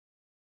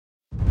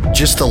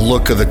Just the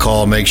look of the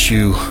call makes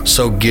you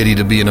so giddy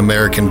to be an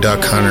American duck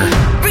hunter.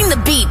 Bring the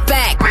beat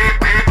back.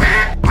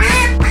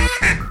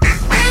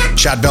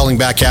 Chad Belling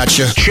back at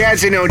you.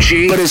 Chad's an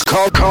OG, but his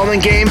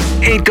calling game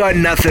ain't got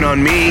nothing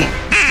on me.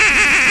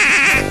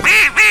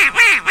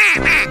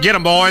 Get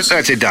him, boys.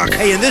 That's a duck.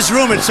 Hey, in this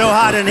room, it's so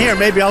hot in here,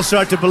 maybe I'll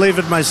start to believe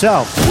it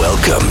myself.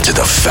 Welcome to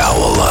the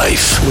foul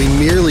life. We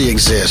merely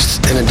exist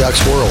in a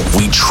duck's world.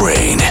 We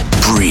train,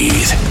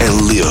 breathe,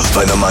 and live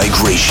by the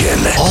migration.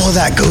 All of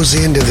that goes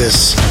into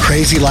this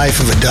crazy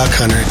life of a duck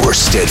hunter. We're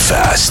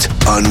steadfast,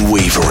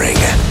 unwavering,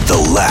 the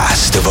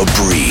last of a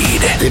breed.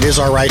 It is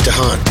our right to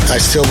hunt. I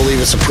still believe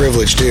it's a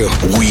privilege, too.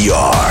 We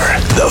are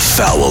the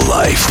foul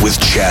life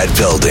with Chad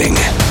Belding.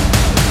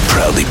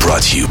 Proudly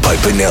brought to you by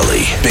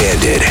Benelli,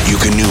 Bandit,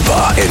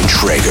 Eukanuba, and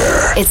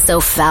Traeger. It's so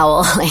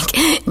foul,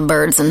 like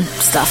birds and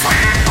stuff.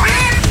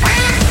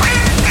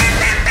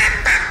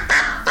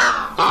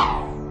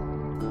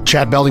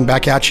 Chad Belding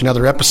back at you,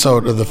 another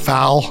episode of the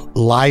Foul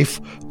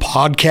Life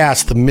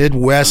Podcast, the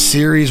Midwest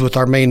series with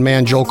our main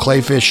man, Joel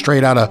Kleefisch,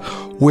 straight out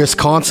of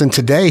Wisconsin.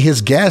 Today,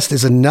 his guest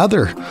is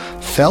another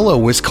fellow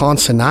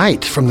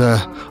Wisconsinite from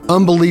the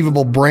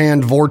unbelievable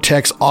brand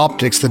Vortex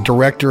Optics, the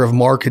director of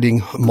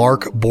marketing,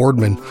 Mark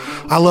Boardman.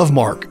 I love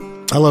Mark.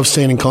 I love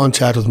staying in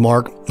contact with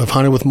Mark. I've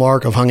hunted with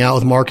Mark. I've hung out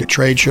with Mark at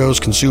trade shows,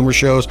 consumer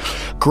shows.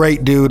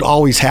 Great dude,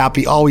 always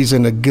happy, always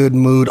in a good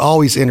mood,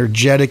 always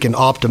energetic and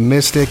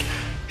optimistic.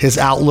 His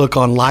outlook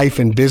on life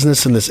and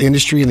business in this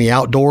industry and the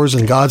outdoors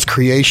and God's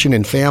creation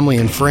and family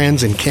and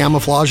friends and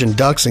camouflage and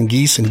ducks and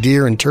geese and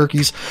deer and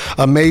turkeys.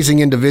 Amazing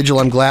individual.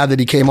 I'm glad that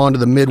he came on to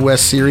the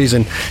Midwest series,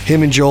 and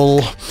him and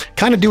Joel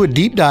kind of do a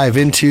deep dive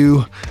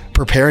into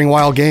preparing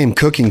wild game,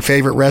 cooking,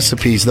 favorite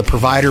recipes, the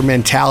provider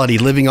mentality,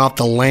 living off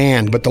the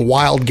land. But the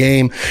wild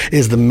game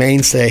is the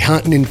mainstay,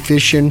 hunting and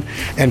fishing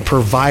and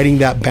providing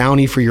that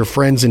bounty for your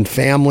friends and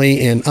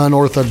family in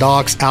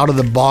unorthodox,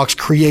 out-of-the-box,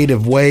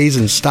 creative ways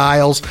and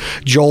styles.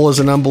 Joel is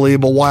an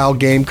unbelievable wild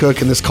game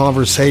cook, and this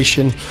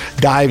conversation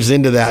dives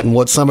into that and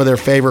what some of their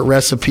favorite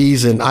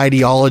recipes and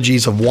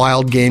ideologies of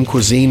wild game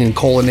cuisine and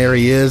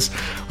culinary is.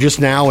 Just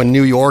now in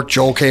New York,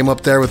 Joel came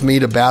up there with me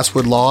to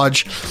Basswood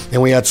Lodge,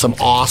 and we had some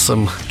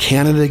awesome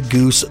Canada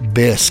Goose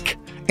bisque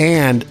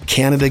and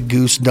Canada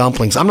Goose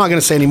dumplings. I'm not going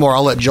to say any more.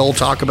 I'll let Joel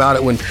talk about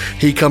it when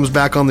he comes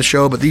back on the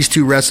show, but these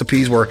two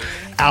recipes were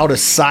out of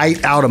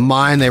sight, out of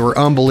mind. They were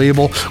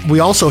unbelievable. We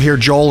also hear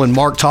Joel and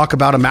Mark talk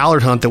about a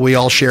mallard hunt that we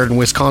all shared in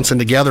Wisconsin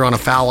together on a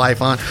foul life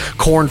hunt.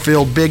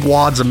 Cornfield, big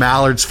wads of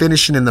mallards,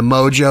 finishing in the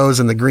mojos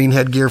and the green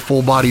headgear,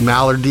 full body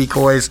mallard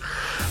decoys.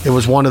 It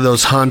was one of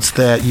those hunts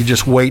that you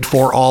just wait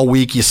for all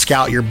week. You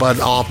scout your butt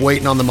off,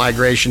 waiting on the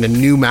migration, and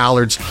new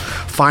mallards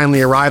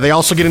finally arrive. They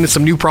also get into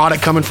some new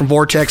product coming from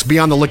Vortex. Be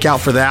on the lookout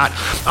for that.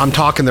 I'm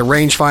talking the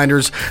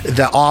rangefinders,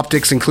 the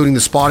optics, including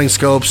the spotting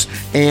scopes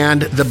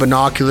and the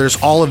binoculars,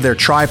 all of their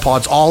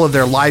tripods, all of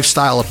their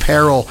lifestyle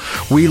apparel.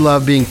 We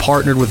love being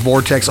partnered with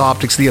Vortex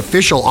Optics, the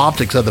official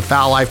optics of the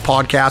Foul Life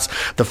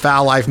podcast, the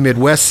Foul Life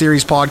Midwest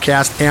series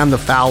podcast, and the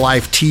Foul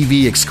Life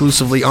TV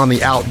exclusively on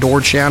the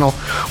Outdoor channel.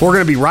 We're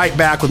going to be right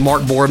back with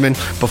Mark Boardman.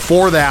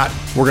 Before that,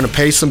 we're going to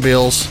pay some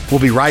bills. We'll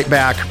be right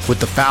back with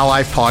the Foul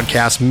Life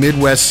podcast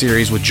Midwest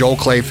series with Joel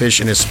Kleefisch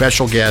and his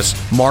special guest,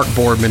 Mark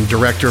Boardman,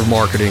 Director of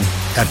Marketing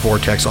at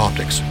Vortex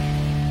Optics.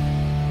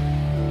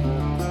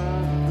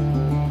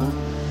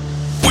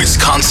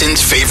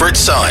 Wisconsin's favorite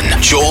son,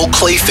 Joel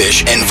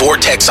Kleefisch, and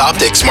Vortex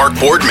Optics Mark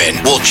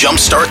Boardman will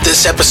jumpstart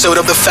this episode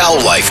of the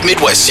Foul Life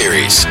Midwest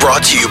series,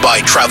 brought to you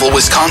by Travel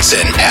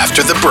Wisconsin.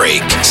 After the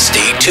break,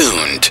 stay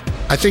tuned.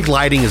 I think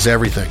lighting is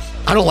everything.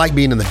 I don't like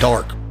being in the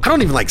dark. I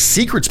don't even like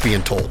secrets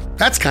being told.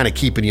 That's kind of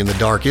keeping you in the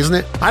dark, isn't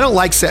it? I don't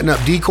like setting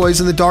up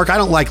decoys in the dark. I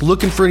don't like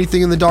looking for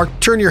anything in the dark.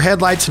 Turn your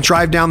headlights and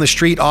drive down the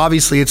street.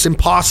 Obviously, it's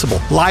impossible.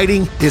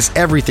 Lighting is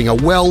everything. A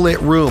well-lit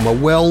room, a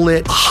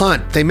well-lit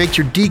hunt. They make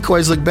your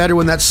decoys look better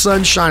when that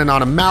sun's shining on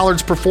them.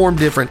 Mallards perform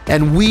different,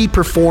 and we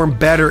perform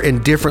better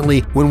and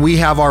differently when we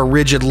have our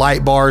rigid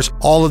light bars,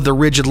 all of the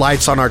rigid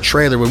lights on our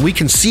trailer, when we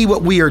can see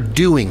what we are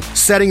doing,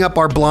 setting up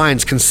our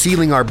blinds,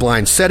 concealing our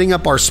blinds, setting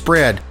up our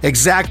spread,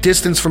 exact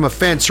distance from a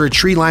fence or a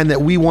tree line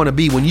that we want to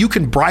be. When you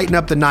can brighten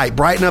up the night,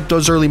 brighten up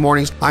those early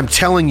mornings, I'm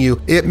telling you,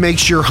 it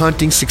makes your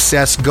hunting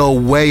success go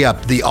way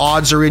up. The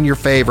odds are in your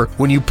favor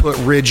when you put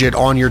rigid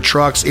on your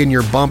trucks, in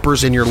your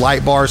bumpers, in your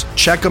light bars.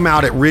 Check them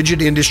out at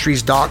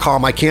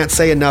rigidindustries.com. I can't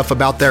say enough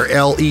about their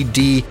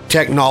LED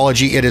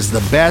technology. It is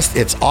the best.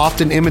 It's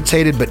often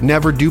imitated but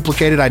never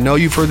duplicated. I know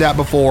you've heard that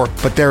before,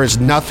 but there is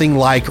nothing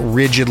like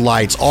rigid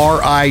lights.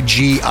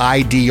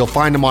 RIGID. You'll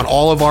find them on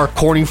all of our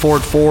Corning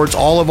Fords,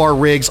 all of our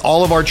rigs,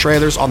 all of our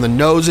trailers, on the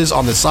noses,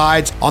 on the the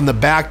sides, on the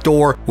back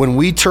door. When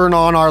we turn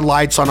on our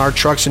lights on our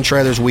trucks and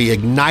trailers, we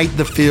ignite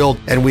the field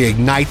and we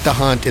ignite the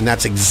hunt, and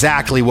that's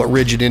exactly what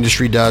Rigid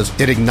Industry does.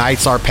 It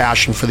ignites our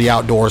passion for the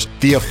outdoors.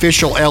 The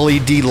official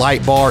LED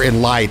light bar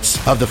and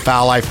lights of the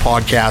Foul Life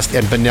podcast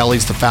and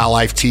Benelli's The Foul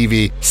Life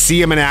TV. See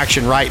them in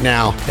action right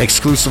now,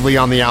 exclusively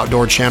on the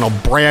Outdoor Channel.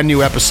 Brand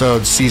new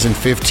episodes, season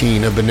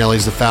 15 of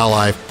Benelli's The Foul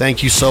Life.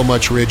 Thank you so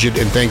much, Rigid,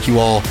 and thank you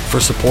all for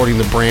supporting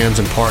the brands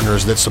and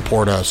partners that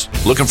support us.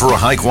 Looking for a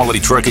high-quality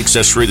truck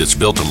accessory that's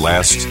built to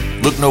last?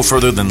 Look no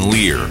further than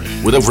LEER.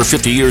 With over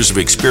 50 years of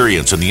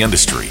experience in the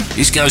industry,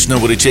 these guys know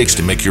what it takes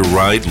to make your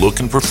ride look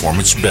and perform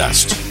its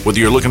best. Whether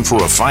you're looking for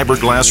a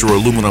fiberglass or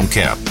aluminum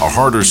cap, a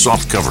hard or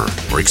soft cover,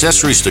 or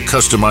accessories to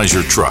customize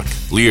your truck,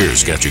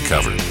 LEER's got you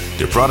covered.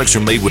 Their products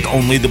are made with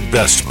only the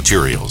best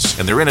materials,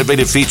 and their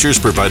innovative features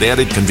provide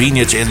added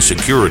convenience and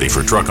security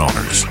for truck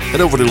owners.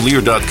 Head over to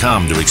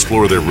Leer.com to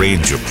explore their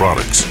range of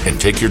products and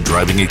take your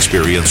driving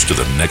experience to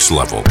the next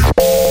level.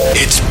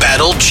 It's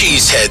Battle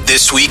Cheesehead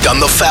this week on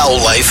the Foul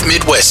Life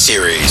Midwest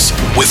Series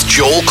with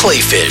Joel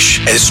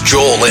Kleefisch as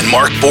Joel and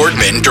Mark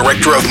Boardman,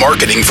 Director of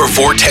Marketing for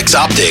Vortex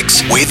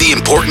Optics, weigh the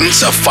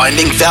importance of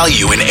finding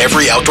value in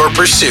every outdoor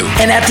pursuit.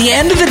 And at the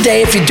end of the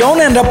day, if you don't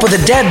end up with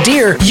a dead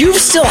deer, you've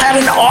still had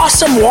an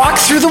awesome walk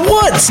through the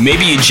woods.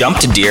 Maybe you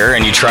jumped a deer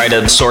and you try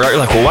to sort out, you're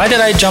like, well, why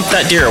did I jump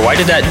that deer? Why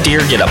did that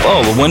deer get up?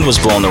 Oh, the wind was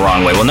blowing the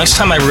wrong way. Well, next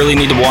time I really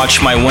need to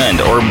watch my wind.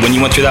 Or when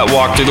you went through that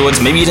walk through the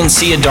woods, maybe you didn't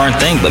see a darn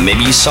thing, but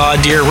maybe you saw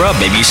a deer rub.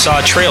 Maybe you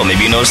saw a trail.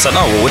 Maybe you noticed that,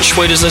 oh, well, which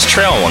way does this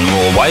trail run?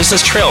 Well, why is this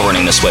trail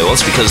running this way? Well,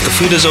 it's because the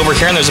food is over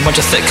here and there's a bunch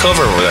of thick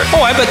cover over there.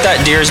 Oh, I bet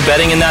that deer is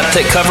bedding in that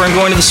thick cover and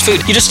going to this food.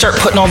 You just start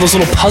putting all those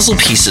little puzzle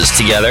pieces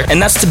together, and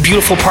that's the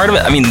beautiful part of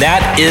it. I mean,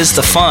 that is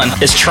the fun,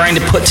 is trying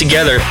to put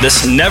together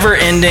this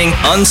never-ending,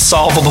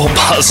 unsolvable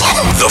puzzle.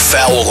 The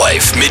Foul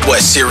Life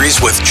Midwest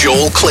Series with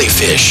Joel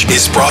Kleefisch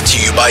is brought to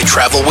you by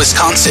Travel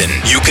Wisconsin,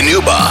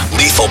 Eukanuba,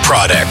 Lethal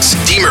Products,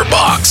 Deemer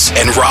Box,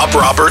 and Rob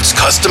Roberts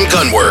Custom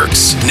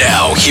Gunworks.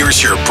 Now,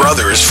 here's your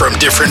brothers from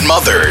different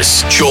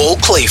mothers, Joel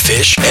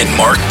Kleefisch and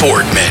Mark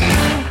Boardman.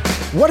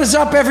 What is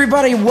up,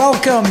 everybody?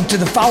 Welcome to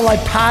the Foul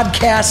Life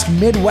Podcast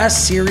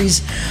Midwest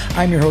Series.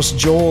 I'm your host,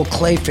 Joel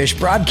Kleefisch,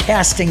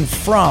 broadcasting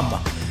from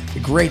the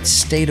great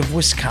state of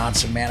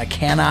Wisconsin, man. I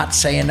cannot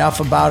say enough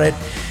about it,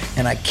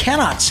 and I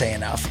cannot say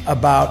enough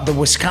about the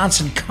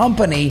Wisconsin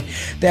company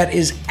that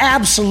is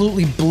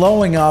absolutely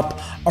blowing up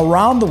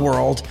around the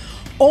world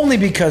only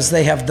because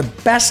they have the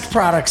best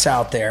products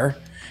out there,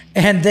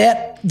 and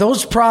that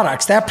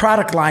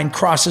product line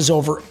crosses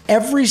over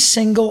every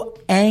single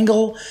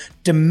angle,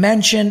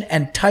 dimension,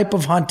 and type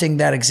of hunting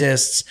that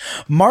exists.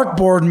 Mark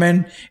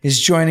Boardman is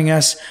joining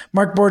us.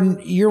 Mark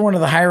Boardman, you're one of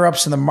the higher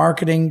ups in the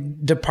marketing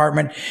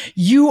department.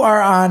 You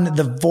are on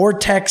the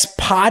Vortex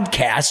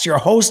podcast. You're a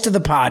host of the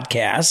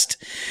podcast,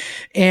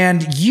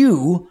 and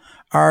you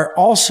are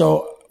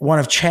also one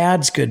of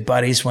Chad's good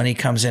buddies when he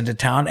comes into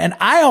town. And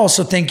I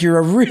also think you're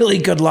a really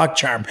good luck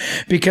charm,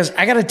 because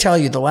I got to tell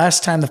you, the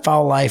last time the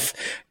Foul Life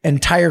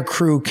entire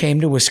crew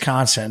came to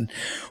Wisconsin,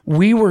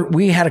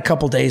 we had a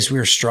couple days we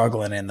were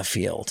struggling in the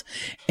field.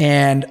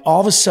 And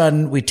all of a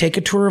sudden we take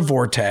a tour of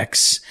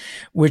Vortex,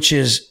 which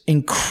is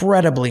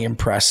incredibly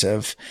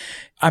impressive.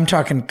 I'm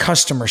talking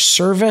customer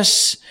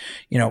service,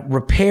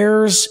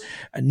 repairs,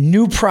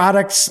 new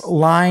products,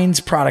 lines,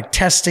 product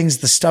testings,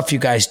 the stuff you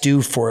guys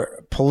do for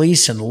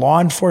police and law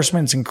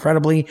enforcement is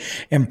incredibly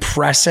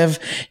impressive.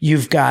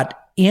 You've got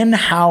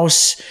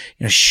in-house,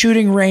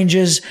 shooting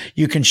ranges.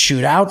 You can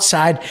shoot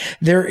outside.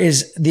 There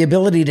is the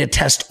ability to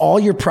test all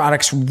your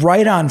products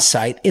right on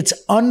site. It's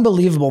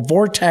unbelievable.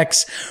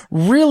 Vortex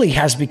really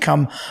has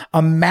become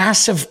a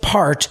massive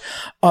part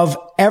of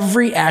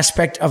every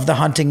aspect of the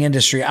hunting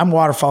industry. I'm a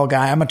waterfowl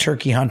guy. I'm a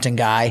turkey hunting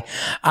guy.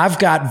 I've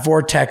got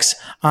Vortex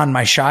on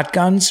my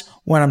shotguns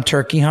when I'm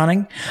turkey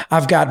hunting.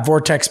 I've got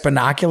Vortex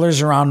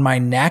binoculars around my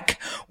neck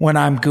when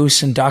I'm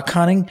goose and duck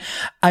hunting.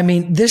 I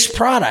mean, this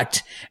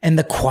product and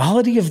the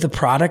quality of the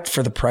product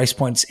for the price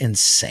point's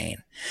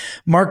insane.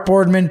 Mark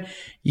Boardman,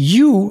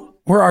 you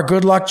were our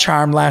good luck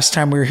charm last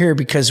time we were here,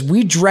 because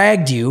we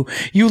dragged you.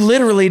 You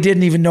literally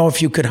didn't even know if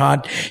you could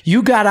hunt.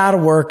 You got out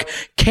of work,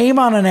 came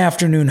on an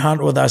afternoon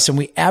hunt with us, and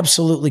we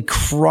absolutely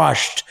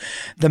crushed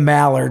the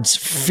Mallards,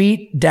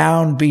 feet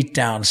down, beat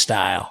down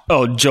style.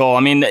 Oh, Joel,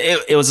 I mean,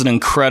 it was an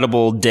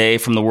incredible day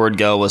from the word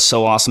go. It was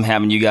so awesome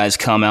having you guys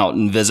come out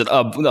and visit.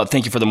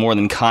 Thank you for the more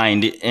than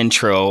kind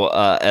intro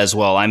as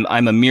well.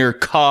 I'm a mere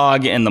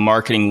cog in the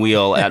marketing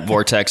wheel at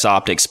Vortex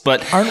Optics,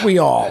 but aren't we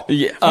all?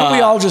 Aren't we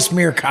all just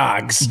mere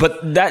cogs? But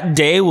that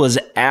day was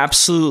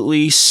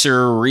absolutely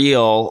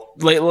surreal.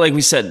 Like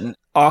we said,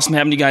 awesome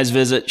having you guys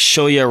visit,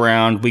 show you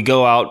around. We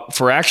go out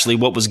for actually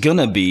what was going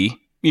to be,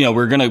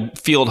 we're going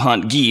to field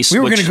hunt geese. We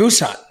were going to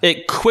goose hunt.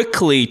 It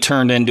quickly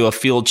turned into a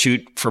field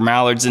shoot for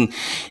mallards. And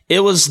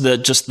it was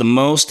just the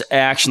most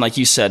action, like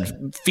you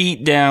said,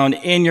 feet down,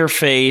 in your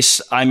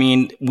face. I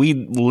mean, we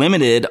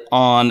limited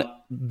on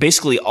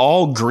basically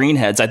all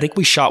greenheads. I think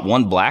we shot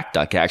one black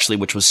duck, actually,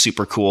 which was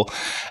super cool.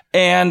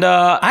 And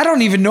I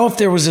don't even know if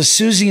there was a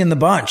Susie in the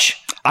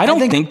bunch. I don't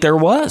think there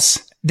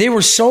was. They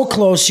were so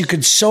close, you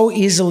could so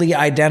easily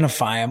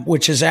identify them,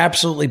 which is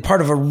absolutely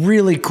part of a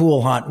really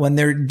cool hunt. When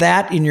they're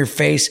that in your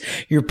face,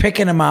 you're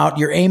picking them out,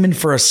 you're aiming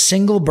for a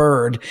single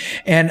bird.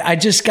 And I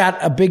just got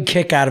a big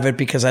kick out of it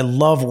because I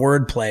love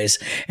word plays.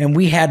 And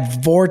we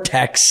had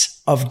vortex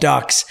of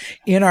ducks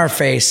in our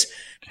face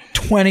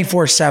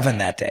 24/7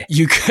 that day.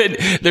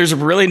 There's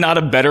really not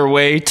a better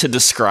way to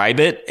describe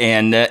it.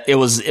 And it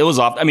was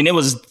off. I mean, it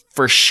was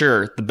for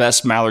sure the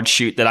best mallard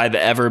shoot that I've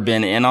ever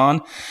been in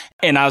on.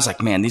 And I was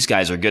like, man, these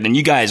guys are good. And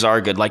you guys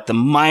are good. Like the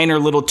minor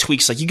little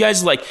tweaks. Like you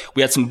guys, like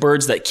we had some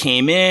birds that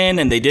came in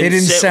and they didn't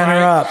center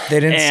right. up.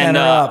 They didn't center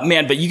up.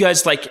 Man, but you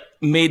guys like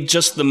made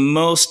just the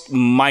most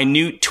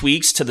minute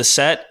tweaks to the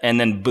set. And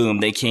then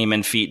boom, they came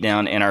in feet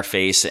down in our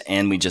face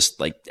and we just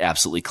like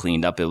absolutely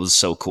cleaned up. It was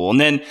so cool.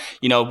 And then,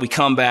 we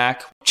come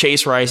back.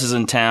 Chase Rice is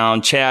in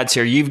town. Chad's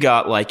here. You've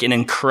got like an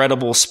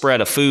incredible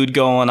spread of food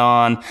going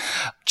on.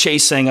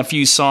 Chase sang a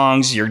few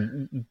songs.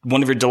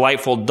 One of your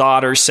delightful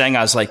daughters sang.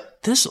 I was like,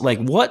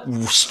 what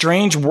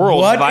strange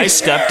world have I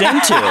stepped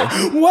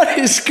into? What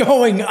is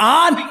going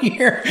on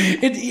here?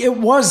 It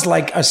was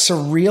like a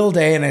surreal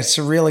day and a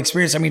surreal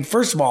experience. I mean,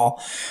 first of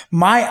all,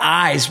 my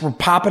eyes were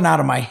popping out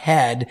of my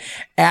head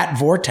at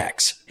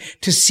Vortex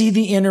to see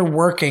the inner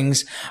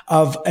workings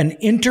of an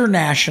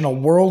international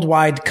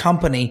worldwide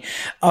company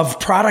of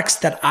products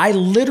that I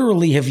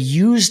literally have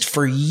used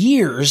for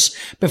years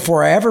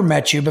before I ever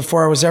met you,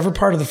 before I was ever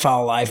part of the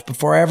Foul Life,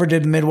 before I ever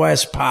did the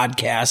Midwest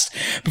podcast,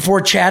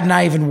 before Chad and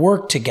I even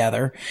worked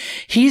together.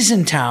 He's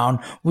in town.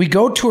 We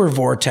go tour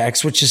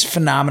Vortex, which is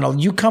phenomenal.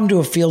 You come to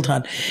a field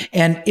hunt,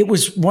 and it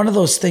was one of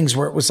those things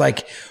where it was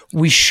like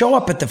we show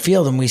up at the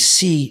field and we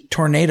see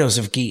tornadoes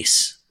of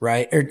geese.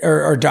 Right?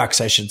 Or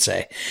ducks, I should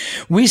say.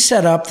 We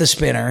set up the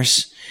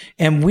spinners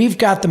and we've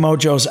got the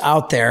mojos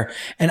out there.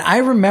 And I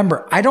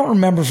don't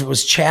remember if it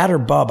was Chad or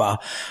Bubba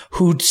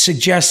who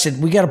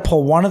suggested we got to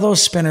pull one of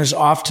those spinners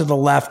off to the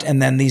left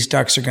and then these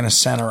ducks are going to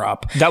center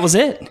up. That was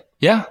it.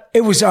 Yeah.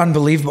 It was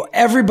unbelievable.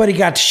 Everybody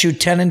got to shoot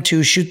 10 and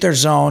 2, shoot their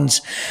zones,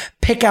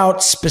 pick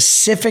out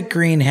specific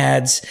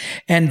greenheads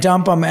and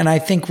dump them. And I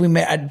think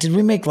did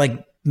we make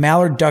like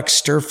Mallard duck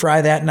stir fry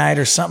that night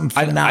or something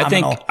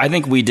phenomenal? I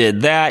think we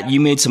did that.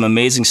 You made some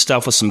amazing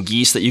stuff with some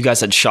geese that you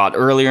guys had shot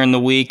earlier in the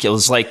week. It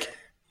was like,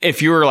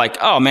 if you were like,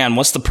 oh man,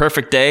 what's the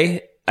perfect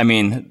day? I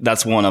mean,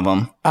 that's one of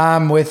them.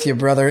 I'm with you,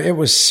 brother. It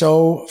was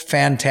so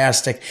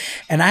fantastic.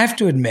 And I have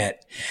to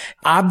admit,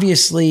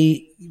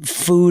 obviously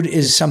food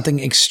is something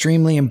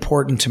extremely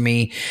important to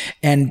me,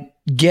 and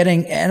I'm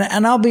going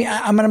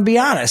to be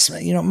honest.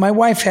 My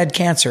wife had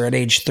cancer at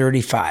age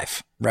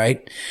 35,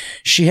 right?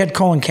 She had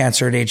colon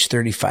cancer at age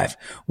 35.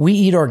 We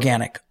eat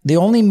organic. The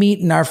only meat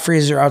in our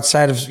freezer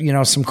outside of,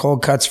 some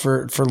cold cuts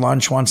for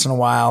lunch once in a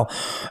while,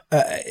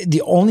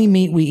 the only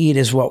meat we eat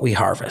is what we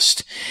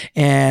harvest.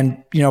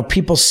 And,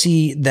 people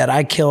see that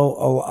I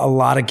kill a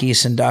lot of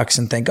geese and ducks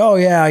and think, oh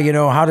yeah,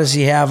 how does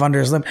he have under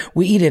his lip?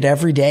 We eat it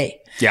every day.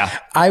 Yeah.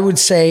 I would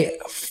say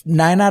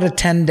 9 out of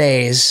 10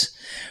 days,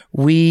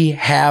 we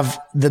have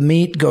the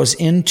meat goes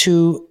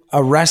into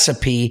a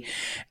recipe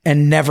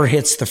and never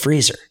hits the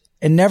freezer.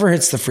 It never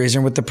hits the freezer.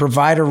 And with the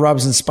provider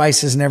rubs and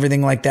spices and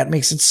everything like that,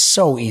 makes it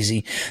so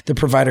easy. The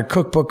provider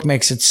cookbook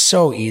makes it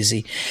so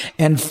easy.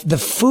 And the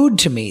food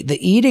to me, the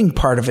eating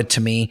part of it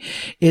to me,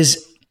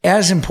 is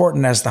as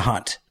important as the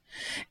hunt.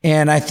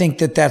 And I think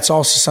that that's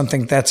also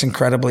something that's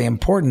incredibly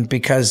important,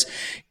 because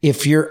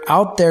if you're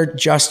out there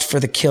just for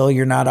the kill,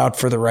 you're not out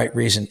for the right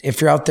reason. If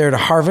you're out there to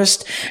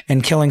harvest,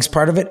 and killing's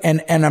part of it,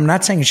 and I'm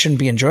not saying it shouldn't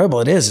be enjoyable.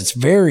 It is. It's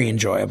very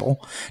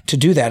enjoyable to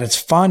do that. It's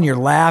fun. You're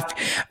laughed.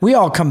 We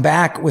all come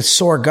back with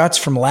sore guts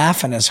from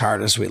laughing as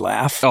hard as we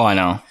laugh. Oh, I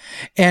know.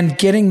 And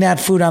getting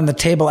that food on the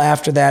table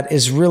after that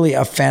is really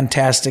a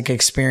fantastic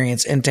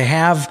experience. And to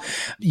have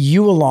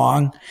you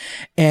along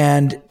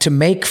and to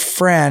make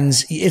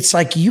friends, it's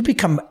like you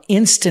become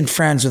instant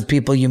friends with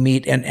people you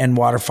meet and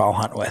waterfowl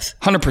hunt with.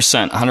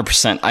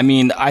 100%. I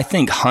mean, I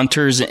think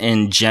hunters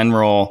in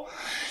general,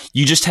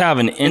 you just have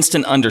an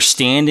instant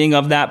understanding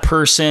of that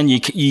person.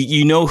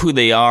 You know who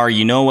they are.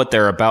 You know what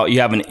they're about. You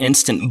have an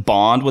instant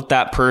bond with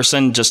that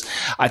person.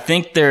 I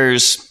think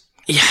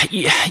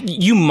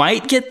you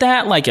might get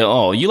that, like,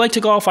 oh, you like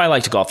to golf, I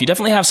like to golf. You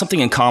definitely have something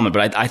in common,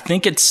 but I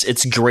think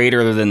it's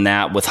greater than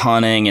that with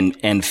hunting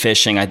and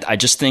fishing. I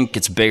just think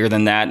it's bigger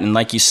than that. And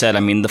like you said,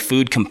 I mean, the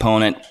food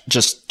component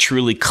just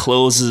truly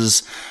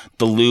closes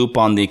the loop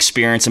on the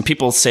experience. And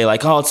people say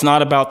like, oh, it's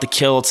not about the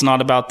kill, it's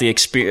not about the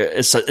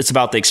experience, it's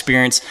about the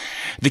experience.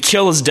 The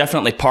kill is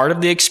definitely part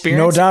of the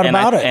experience. No doubt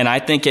about it. And I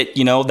think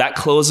that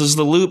closes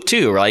the loop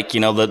too. Like,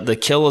 the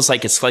kill is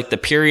like, it's like the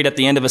period at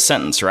the end of a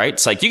sentence, right?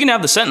 It's like you can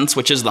have the sentence,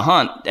 which is the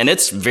hunt, and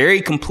it's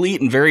very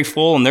complete and very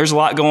full, and there's a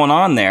lot going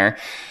on there.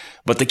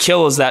 But the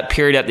kill is that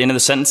period at the end of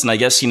the sentence. And I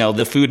guess,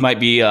 the food might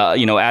be,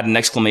 add an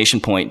exclamation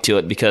point to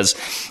it, because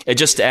it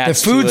just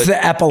adds the food's to it.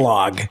 The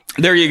epilogue.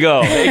 There you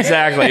go.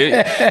 Exactly.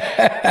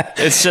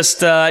 It's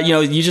just,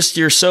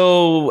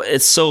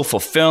 it's so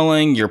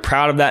fulfilling. You're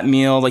proud of that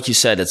meal. Like you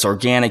said, it's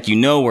organic. You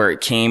know where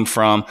it came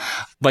from.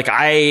 like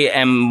I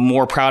am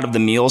more proud of the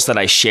meals that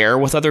I share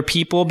with other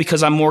people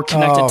because I'm more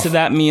connected to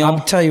that meal. I'll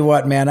tell you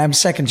what, man, I'm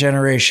second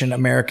generation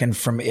American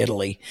from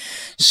Italy.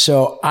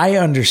 So I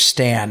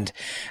understand.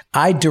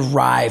 I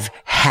derive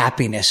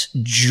happiness,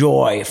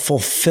 joy,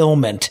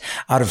 fulfillment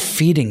out of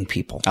feeding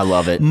people. I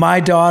love it. My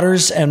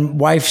daughters and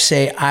wife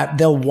say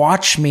they'll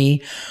watch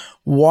me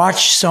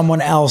watch someone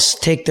else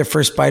take their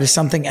first bite of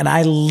something, and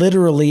I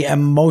literally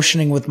am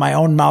motioning with my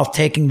own mouth,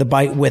 taking the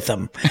bite with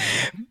them.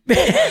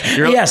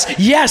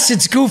 Yes,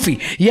 it's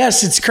goofy.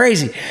 Yes, it's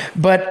crazy.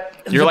 But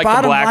you're like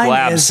the black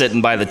lab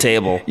sitting by the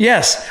table.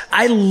 Yes,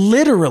 I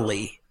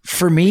literally,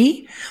 for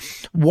me,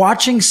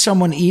 watching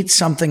someone eat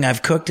something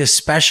I've cooked,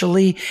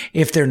 especially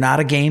if they're not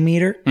a game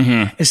eater,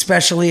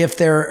 especially if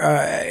they're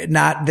I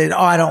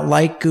don't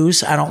like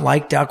goose, I don't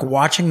like duck,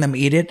 watching them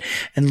eat it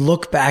and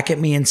look back at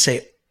me and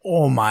say,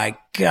 oh my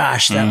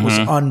gosh, that was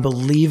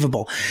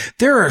unbelievable.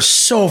 There are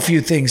so few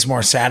things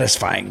more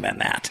satisfying than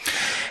that.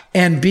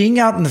 And being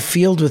out in the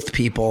field with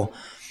people,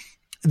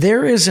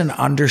 there is an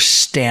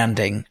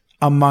understanding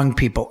among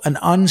people, an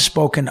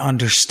unspoken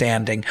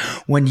understanding.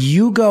 When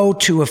you go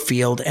to a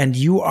field and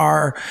you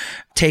are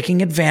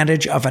taking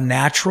advantage of a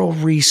natural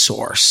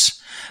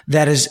resource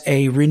that is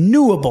a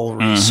renewable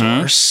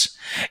resource,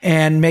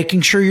 and making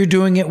sure you're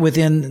doing it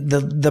within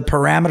the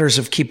parameters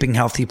of keeping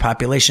healthy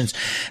populations.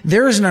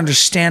 There is an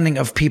understanding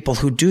of people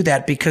who do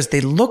that because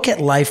they look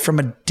at life from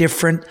a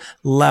different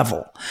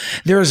level.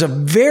 There is a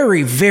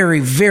very, very,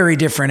 very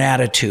different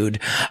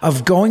attitude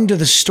of going to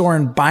the store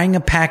and buying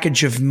a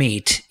package of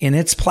meat in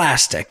its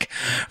plastic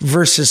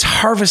versus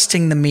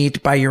harvesting the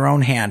meat by your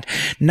own hand.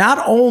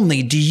 Not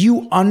only do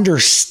you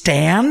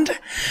understand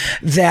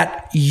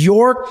that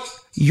your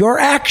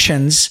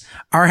actions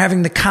are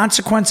having the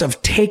consequence of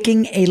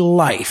taking a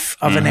life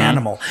of an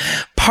animal.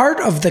 Part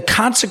of the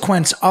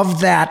consequence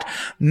of that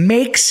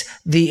makes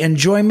the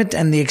enjoyment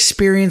and the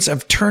experience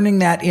of turning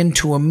that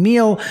into a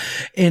meal,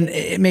 and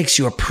it makes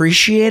you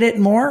appreciate it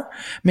more,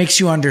 makes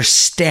you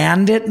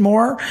understand it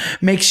more,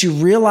 makes you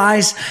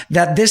realize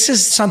that this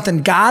is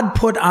something God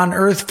put on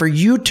earth for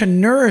you to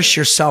nourish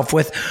yourself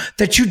with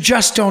that you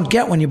just don't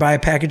get when you buy a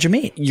package of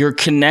meat. Your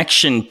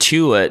connection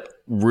to it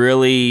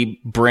really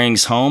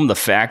brings home the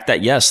fact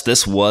that, yes,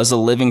 this was a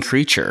living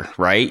creature,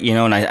 right? You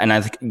know, and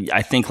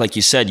I think, like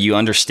you said, you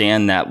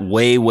understand that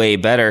way, way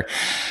better.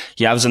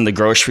 Yeah, I was in the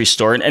grocery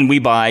store and we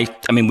buy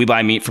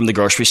meat from the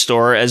grocery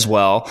store as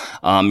well.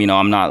 You know,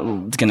 I'm not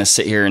going to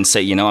sit here and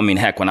say, you know, I mean,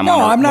 heck, when I'm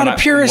I'm not a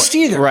purist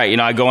either. Right. You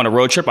know, I go on a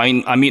road trip. I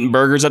mean, I'm eating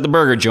burgers at the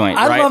burger joint.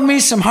 I love me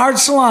some hard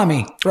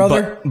salami,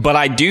 brother. But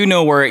I do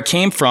know where it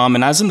came from.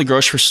 And I was in the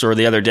grocery store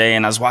the other day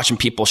and I was watching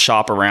people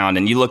shop around,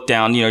 and you look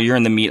down, you know, you're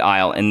in the meat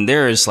aisle and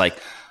there's like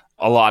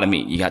a lot of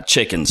meat. You got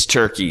chickens,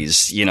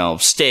 turkeys, you know,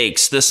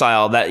 steaks, this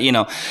aisle, that, you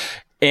know,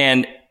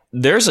 and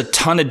there's a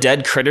ton of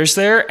dead critters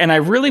there. And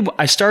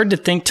I started to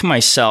think to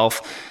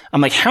myself, I'm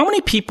like, how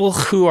many people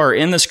who are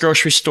in this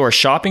grocery store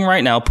shopping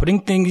right now,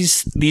 putting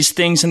these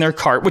things in their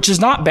cart, which is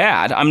not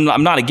bad. I'm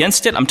not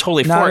against it. I'm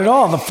totally for it. Not at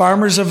all. The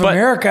farmers of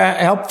America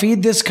help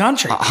feed this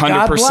country. 100%.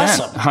 God bless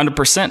them.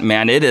 100%,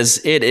 man. It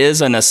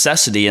is a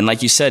necessity. And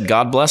like you said,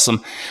 God bless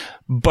them.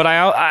 But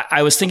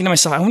I was thinking to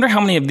myself, I wonder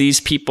how many of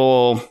these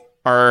people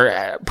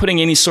are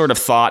putting any sort of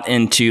thought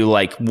into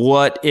like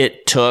what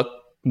it took,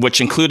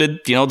 which included,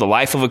 you know, the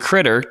life of a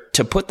critter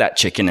to put that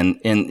chicken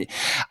in.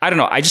 I don't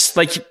know. I just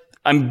like,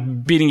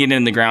 I'm beating it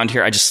in the ground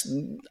here.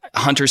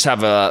 Hunters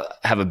have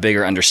a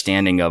bigger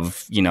understanding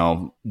of, you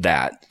know,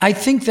 that. I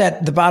think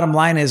that the bottom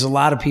line is a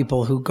lot of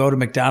people who go to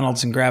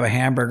McDonald's and grab a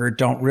hamburger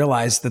don't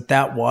realize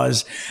that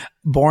was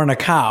born a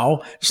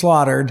cow,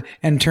 slaughtered,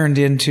 and turned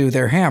into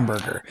their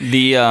hamburger.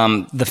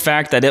 The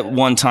fact that at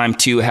one time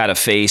too had a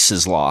face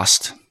is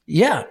lost.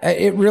 Yeah,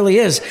 it really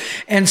is.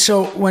 And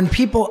so when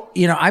people,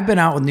 you know, I've been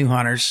out with new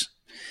hunters.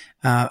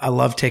 I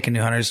love taking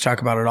new hunters,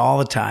 talk about it all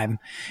the time.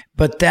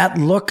 But that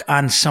look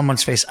on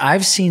someone's face,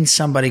 I've seen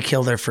somebody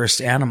kill their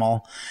first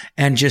animal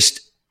and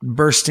just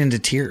burst into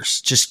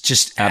tears,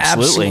 just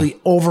absolutely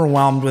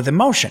overwhelmed with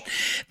emotion.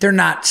 They're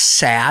not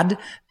sad.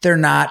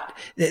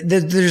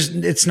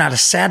 It's not a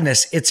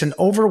sadness. It's an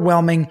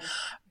overwhelming,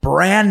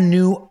 brand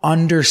new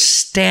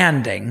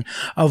understanding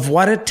of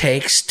what it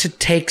takes to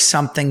take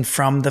something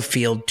from the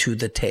field to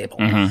the table.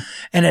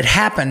 And it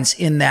happens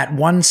in that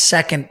 1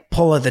 second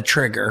pull of the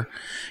trigger,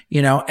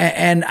 you know,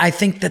 and I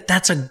think that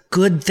that's a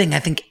good thing. I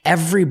think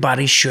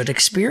everybody should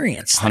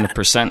experience that.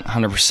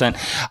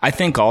 100%. I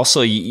think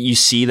also you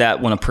see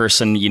that when a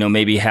person, you know,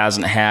 maybe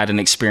hasn't had an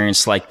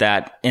experience like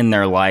that in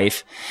their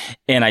life.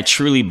 And I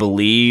truly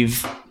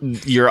believe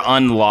you're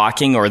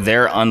unlocking, or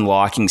they're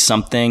unlocking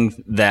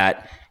something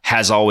that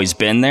has always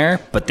been there,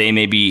 but they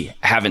maybe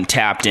haven't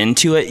tapped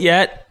into it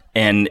yet.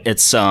 And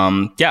it's,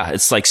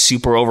 it's like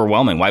super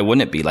overwhelming. Why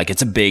wouldn't it be? Like,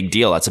 it's a big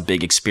deal. That's a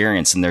big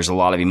experience. And there's a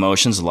lot of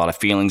emotions, a lot of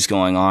feelings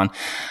going on,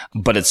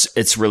 but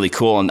it's really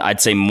cool. And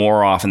I'd say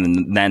more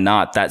often than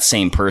not, that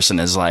same person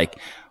is like,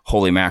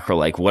 holy mackerel,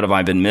 like, what have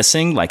I been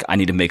missing? Like, I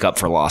need to make up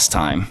for lost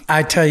time.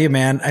 I tell you,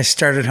 man, I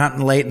started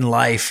hunting late in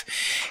life,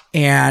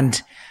 and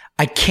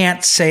I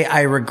can't say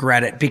I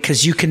regret it,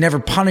 because you can never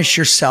punish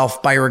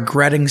yourself by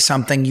regretting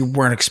something you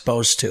weren't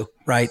exposed to,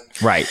 right?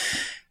 Right.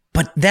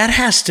 But that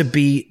has to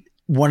be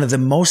one of the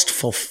most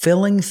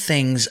fulfilling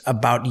things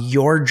about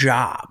your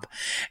job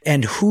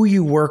and who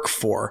you work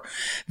for,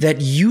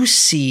 that you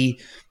see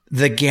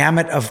the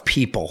gamut of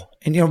people.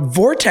 And,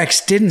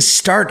 Vortex didn't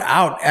start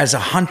out as a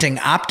hunting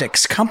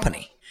optics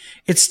company.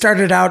 It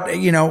started out,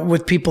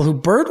 with people who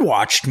bird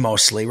watched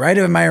mostly, right?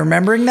 Am I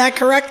remembering that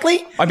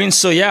correctly? I mean,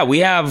 so yeah, we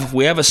have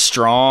a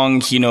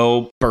strong,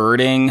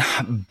 birding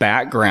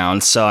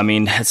background. So, I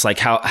mean, it's like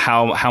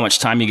how much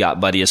time you got,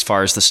 buddy, as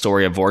far as the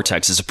story of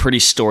Vortex. It's a pretty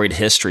storied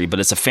history,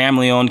 but it's a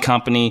family-owned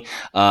company.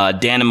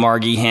 Dan and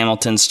Margie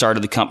Hamilton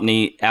started the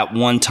company at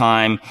one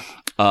time.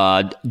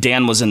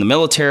 Dan was in the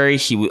military.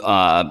 He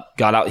got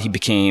out.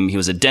 He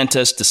was a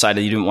dentist,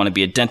 decided he didn't want to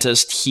be a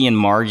dentist. He and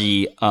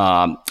Margie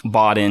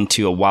bought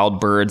into a Wild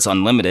Birds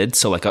Unlimited,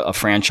 so like a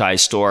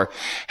franchise store,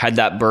 had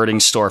that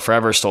birding store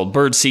forever, sold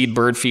bird seed,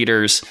 bird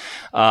feeders,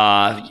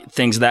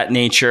 things of that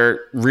nature.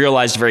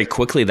 Realized very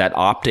quickly that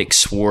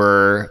optics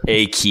were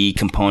a key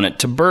component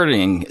to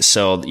birding.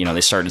 So,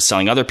 they started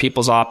selling other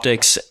people's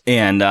optics,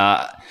 and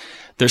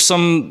there's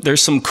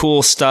some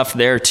cool stuff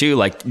there too.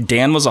 Like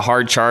Dan was a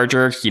hard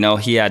charger.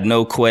 He had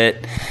no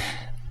quit.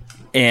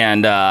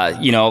 And,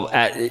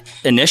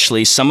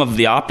 initially some of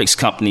the optics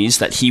companies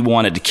that he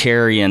wanted to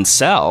carry and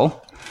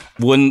sell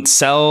wouldn't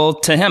sell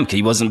to him because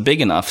he wasn't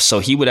big enough. So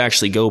he would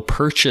actually go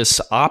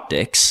purchase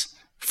optics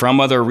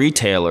from other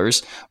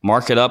retailers,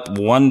 mark it up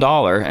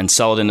 $1 and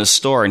sell it in his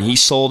store. And he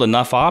sold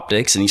enough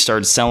optics and he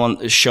started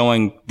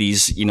showing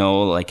these,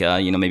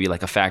 maybe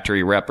like a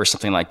factory rep or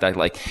something like that.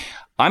 Like,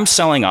 I'm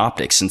selling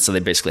optics. And so they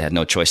basically had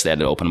no choice. They had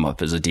to open them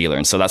up as a dealer.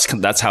 And so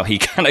that's how he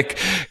kind of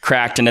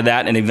cracked into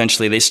that. And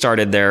eventually they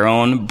started their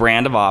own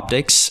brand of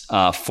optics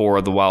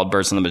for the Wild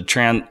Birds Unlimited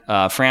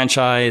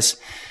franchise.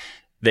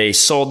 They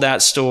sold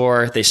that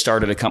store. They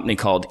started a company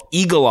called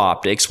Eagle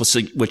Optics,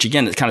 which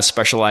again, it kind of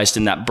specialized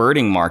in that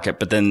birding market.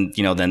 But then,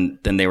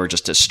 then they were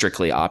just a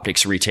strictly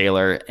optics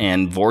retailer.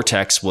 And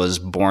Vortex was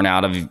born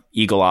out of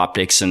Eagle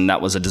Optics. And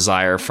that was a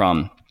desire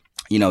from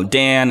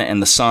Dan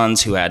and the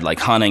sons, who had like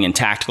hunting and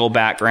tactical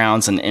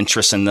backgrounds and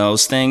interests in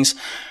those things,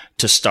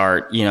 to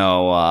start,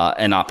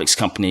 an optics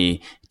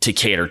company to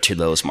cater to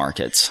those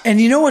markets.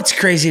 And what's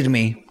crazy to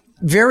me?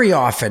 Very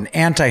often,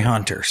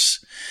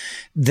 anti-hunters,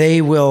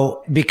 they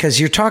will, because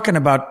you're talking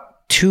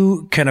about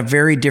two kind of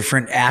very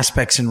different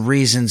aspects and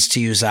reasons to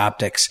use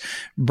optics: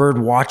 bird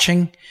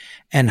watching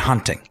and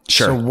hunting.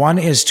 Sure. So one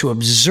is to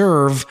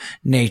observe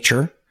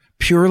nature,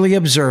 purely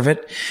observe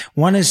it.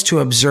 One is to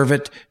observe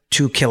it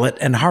to kill it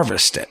and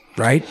harvest it,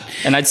 right?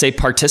 And I'd say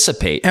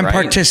participate. And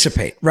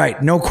participate, right.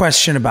 No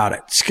question about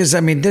it. Because,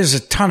 there's a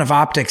ton of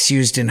optics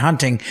used in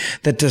hunting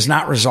that does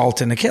not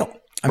result in a kill.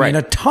 I mean,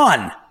 a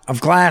ton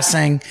of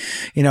glassing,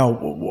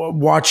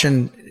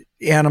 watching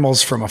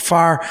animals from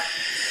afar.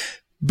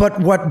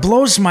 But what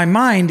blows my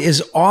mind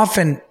is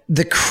often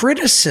the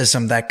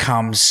criticism that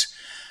comes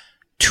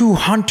to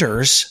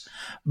hunters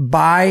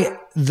by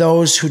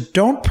those who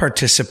don't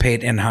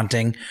participate in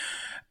hunting.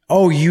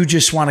 Oh, you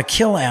just want to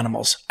kill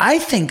animals. I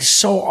think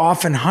so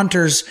often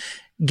hunters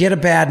get a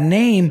bad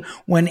name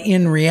when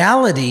in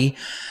reality,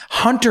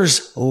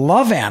 hunters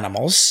love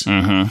animals.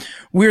 Mm-hmm.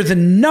 We're the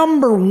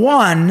number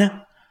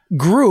one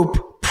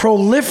group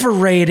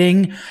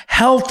proliferating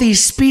healthy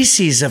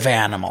species of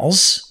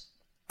animals.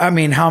 I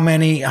mean, how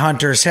many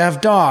hunters have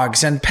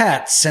dogs and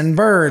pets and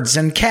birds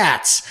and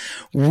cats?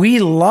 We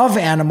love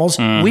animals.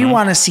 Mm-hmm. We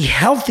want to see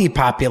healthy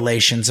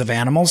populations of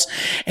animals.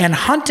 And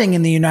hunting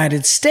in the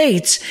United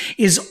States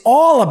is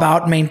all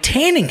about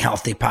maintaining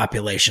healthy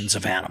populations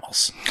of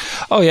animals.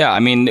 Oh, yeah. I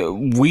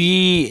mean,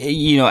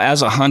 we,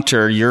 as a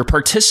hunter, you're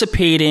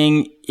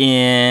participating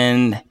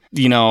in,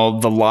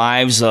 the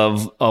lives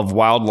of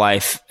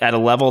wildlife at a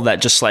level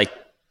that just like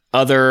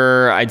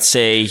other, I'd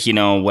say,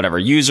 whatever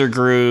user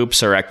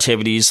groups or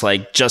activities,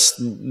 like just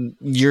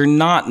you're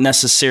not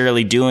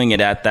necessarily doing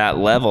it at that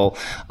level.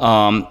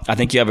 I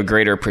think you have a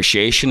greater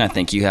appreciation. I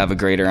think you have a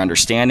greater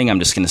understanding. I'm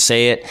just going to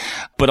say it.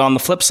 But on the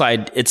flip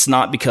side, it's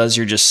not because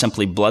you're just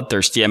simply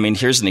bloodthirsty. I mean,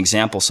 here's an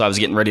example. So I was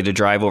getting ready to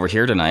drive over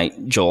here tonight,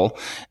 Joel,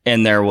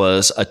 and there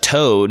was a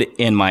toad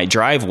in my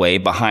driveway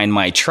behind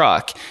my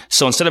truck.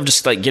 So instead of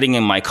just like getting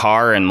in my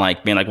car and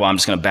like being like, well, I'm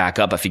just going to back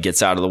up if he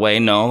gets out of the way.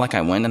 No, like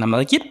I went and I'm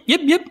like, yep.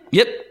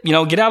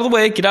 Get out of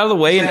the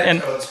way.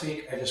 And I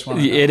just want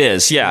to it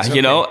is, yeah, okay.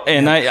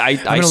 And yeah.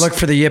 I'm going to look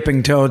for the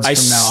yipping toads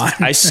from now on.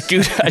 I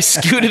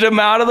scooted him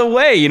out of the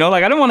way,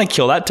 like I don't want to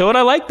kill that toad.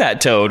 I like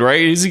that toad,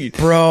 right? He's a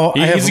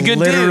good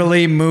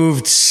literally dude.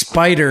 Moved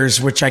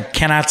spiders, which I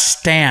cannot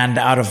stand,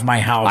 out of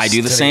my house. I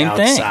do the same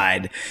thing.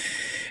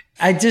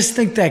 I just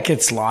think that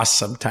gets lost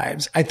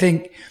sometimes. I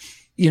think,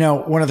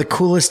 one of the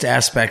coolest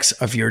aspects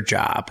of your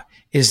job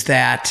is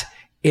that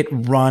it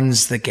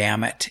runs the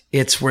gamut.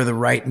 It's where the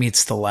right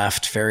meets the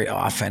left very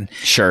often.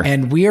 Sure.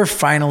 And we are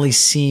finally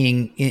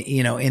seeing,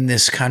 in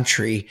this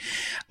country,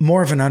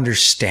 more of an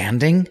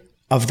understanding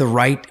of the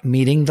right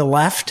meeting the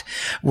left.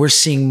 We're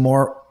seeing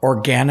more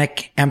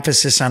organic,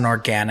 emphasis on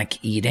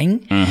organic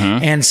eating.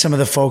 And some of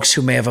the folks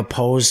who may have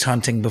opposed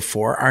hunting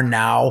before are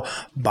now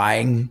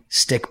buying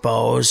stick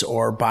bows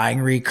or buying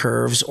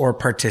recurves or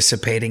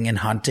participating in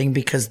hunting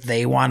because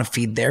they want to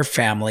feed their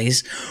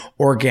families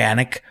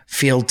organic,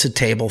 field to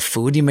table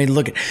food. You may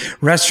look at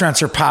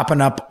restaurants are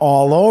popping up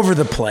all over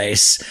the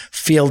place,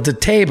 field to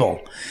table.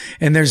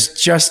 And there's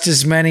just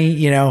as many,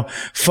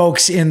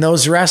 folks in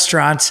those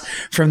restaurants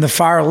from the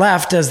far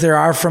left as there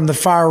are from the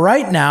far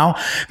right now,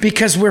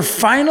 because we're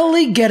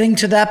finally getting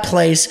to that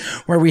place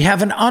where we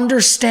have an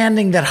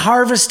understanding that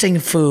harvesting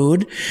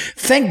food,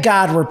 thank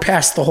God we're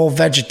past the whole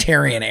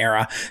vegetarian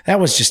era. That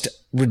was just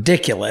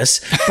ridiculous.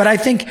 But I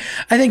think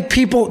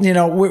people,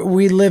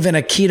 we live in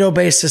a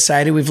keto-based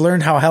society. We've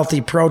learned how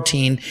healthy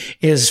protein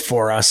is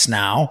for us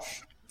now.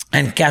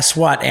 And guess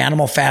what?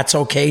 Animal fat's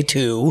okay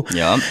too.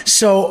 Yeah.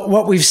 So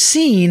what we've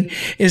seen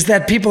is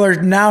that people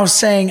are now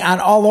saying on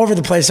all over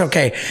the place,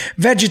 okay,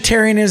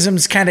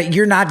 vegetarianism's kind of,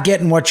 you're not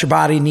getting what your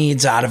body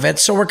needs out of it.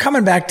 So we're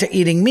coming back to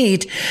eating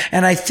meat.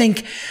 And I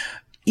think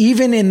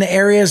even in the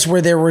areas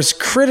where there was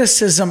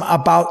criticism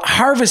about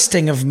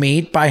harvesting of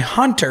meat by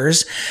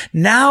hunters,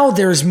 now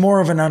there's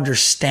more of an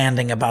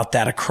understanding about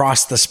that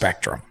across the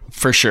spectrum.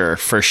 For sure.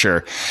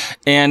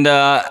 And,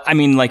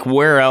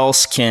 where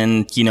else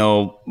can,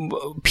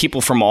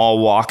 people from all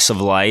walks of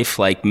life,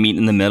 meet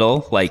in the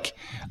middle,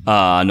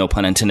 no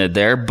pun intended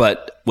there,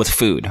 but with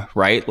food,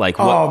 right? Hit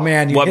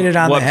it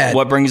on the head.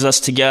 What brings us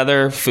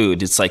together?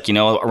 Food. It's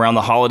around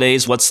the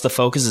holidays, what's the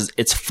focus?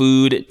 It's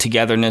food,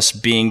 togetherness,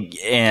 being,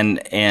 and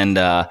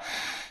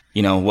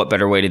what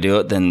better way to do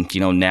it than,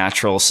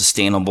 natural,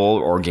 sustainable,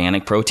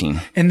 organic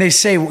protein. And they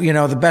say,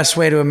 the best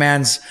way to a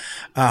man's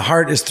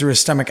heart is through his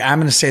stomach. I'm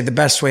going to say the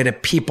best way to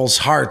people's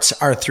hearts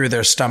are through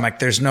their stomach.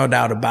 There's no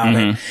doubt about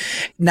it.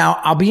 Now,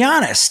 I'll be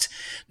honest.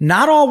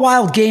 Not all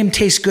wild game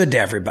tastes good to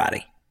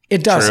everybody.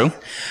 It doesn't.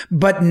 True.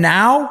 But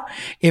now,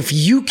 if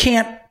you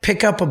can't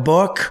pick up a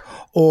book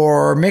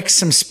or mix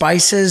some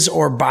spices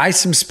or buy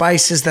some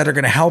spices that are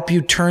going to help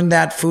you turn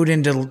that food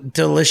into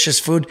delicious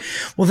food,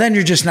 well, then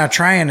you're just not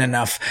trying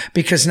enough.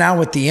 Because now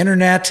with the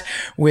internet,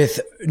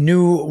 with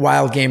new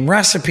wild game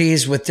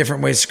recipes, with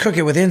different ways to cook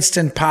it, with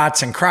instant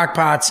pots and crock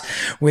pots,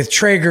 with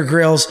Traeger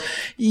grills,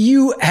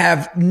 you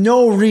have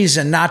no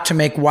reason not to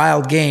make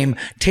wild game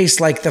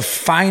taste like the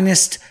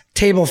finest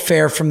table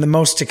fare from the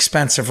most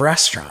expensive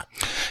restaurant.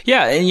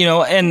 Yeah,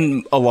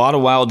 and a lot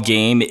of wild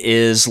game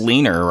is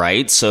leaner,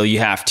 right? So you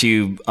have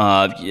to,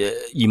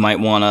 you might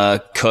want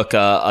to cook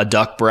a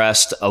duck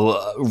breast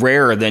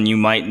rarer than you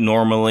might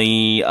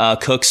normally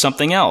cook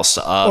something else.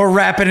 Or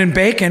wrap it in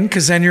bacon,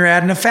 because then you're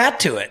adding a fat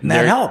to it, and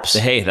that helps.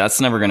 Hey,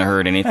 that's never going to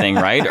hurt anything,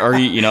 right? Or,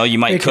 you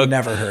might bacon cook...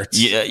 never hurts.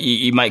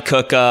 You might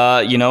cook,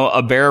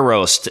 a bear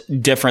roast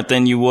different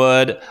than you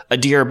would a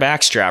deer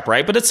backstrap,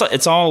 right? But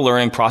it's all a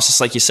learning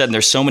process, like you said, and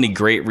there's so many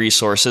great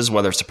resources,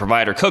 whether it's a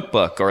provider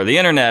cookbook or the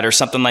internet or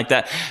something like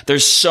that.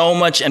 There's so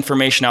much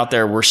information out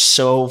there. We're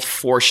so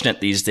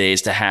fortunate these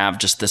days to have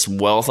just this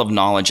wealth of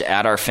knowledge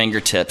at our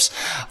fingertips.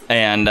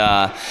 And,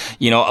 a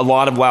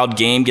lot of wild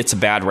game gets a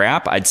bad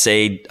rap. I'd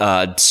say,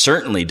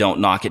 certainly don't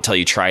knock it till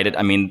you tried it.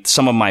 I mean,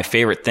 some of my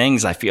favorite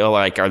things I feel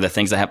like are the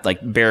things that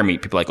have bear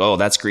meat. People are like, oh,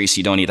 that's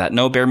greasy. Don't eat that.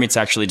 No, bear meat's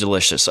actually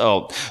delicious.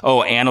 Oh,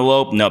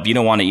 antelope. Nope. You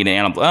don't want to eat an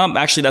antelope.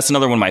 Actually, that's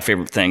another one of my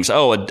favorite things.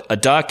 Oh, a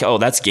duck. Oh,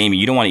 that's gamey.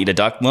 You don't want to eat a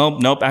duck. Well,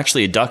 nope.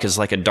 Actually, a duck is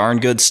like a darn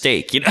good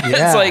steak. Yeah.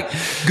 It's like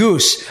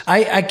goose.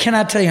 I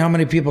cannot tell you how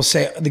many people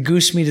say the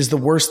goose meat is the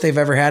worst they've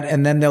ever had,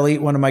 and then they'll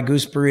eat one of my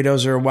goose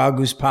burritos or a wild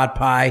goose pot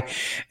pie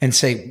and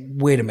say,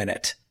 wait a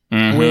minute.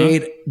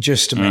 Wait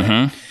just a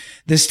minute.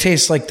 This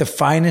tastes like the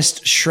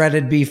finest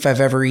shredded beef I've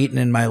ever eaten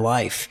in my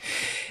life.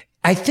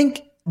 I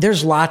think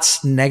there's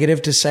lots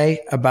negative to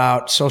say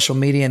about social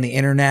media and the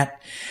internet.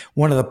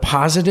 One of the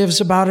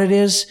positives about it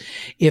is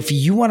if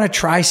you want to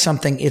try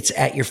something, it's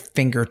at your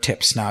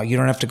fingertips now. You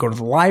don't have to go to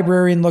the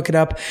library and look it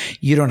up.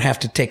 You don't have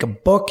to take a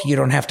book. You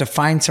don't have to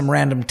find some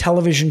random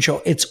television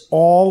show. It's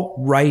all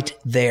right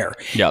there.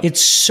 Yep.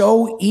 It's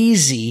so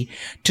easy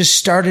to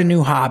start a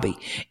new hobby.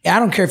 I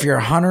don't care if you're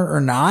a hunter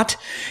or not.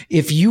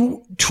 If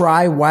you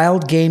try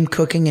wild game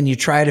cooking and you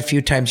try it a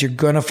few times, you're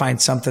going to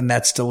find something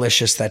that's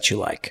delicious that you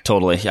like.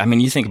 Totally. I mean,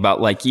 you think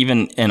about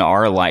even in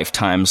our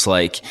lifetimes,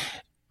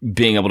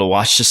 being able to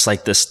watch just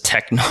this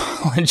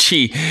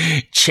technology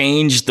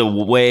change the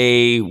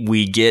way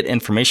we get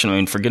information. I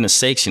mean, for goodness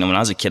sakes, when I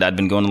was a kid, I'd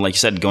been going to, like you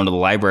said, going to the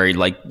library,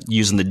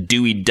 using the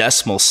Dewey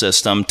Decimal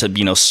System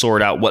to,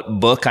 sort out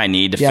what book I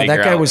need to figure out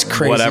that guy was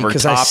crazy whatever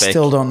because topic. I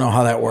still don't know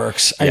how that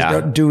works.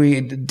 Yeah.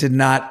 Dewey did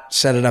not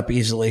set it up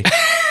easily.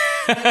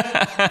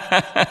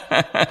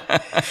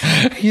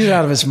 He's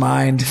out of his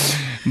mind.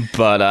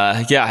 But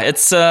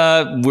it's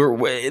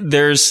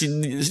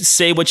there's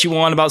say what you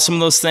want about some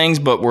of those things,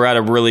 but we're at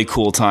a really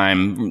cool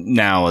time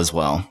now as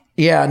well.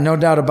 Yeah, no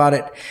doubt about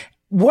it.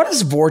 What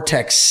does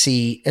Vortex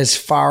see as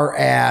far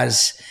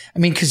as,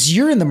 because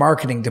you're in the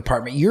marketing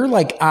department, you're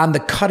on the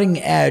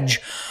cutting edge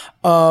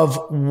of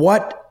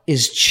what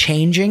is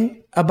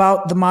changing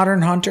about the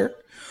modern hunter.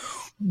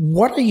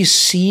 What are you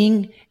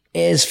seeing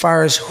as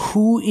far as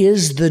who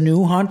is the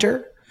new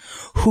hunter,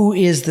 who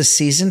is the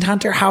seasoned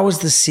hunter, how is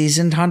the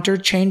seasoned hunter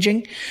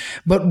changing?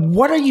 But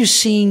what are you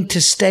seeing to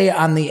stay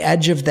on the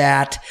edge of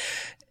that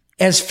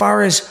as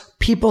far as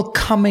people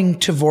coming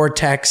to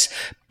Vortex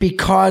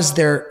because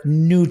they're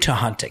new to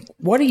hunting?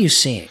 What are you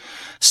seeing?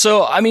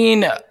 So, I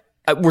mean,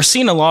 we're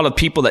seeing a lot of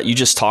people that you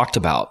just talked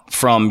about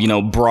from,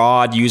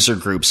 broad user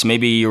groups.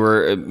 Maybe you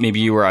were,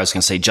 I was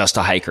going to say just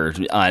a hiker.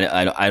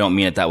 I don't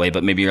mean it that way,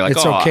 but maybe you're like,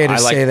 it's okay to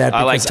say that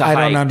because I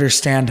don't hike.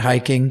 understand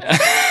hiking.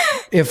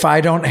 If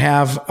I don't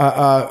have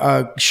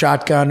a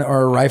shotgun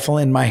or a rifle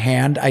in my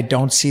hand, I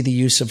don't see the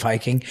use of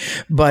hiking.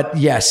 But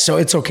yes, so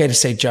it's okay to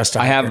say just a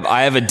hiker.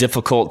 I have a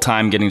difficult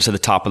time getting to the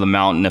top of the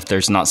mountain if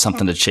there's not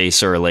something to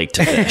chase or a lake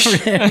to fish.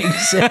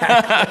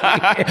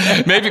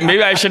 Exactly.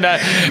 maybe I should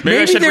not. Maybe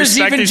I should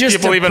respect these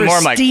people even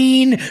more.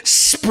 Pristine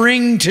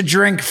spring to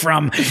drink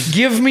from.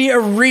 Give me a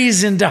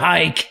reason to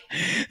hike.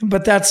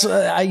 But that's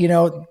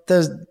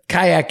the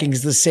kayaking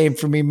is the same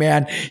for me,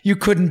 man. You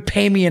couldn't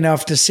pay me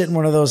enough to sit in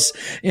one of those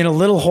in a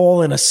little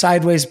hole in a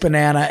sideways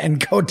banana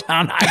and go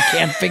down. I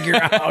can't figure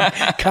out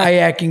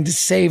kayaking to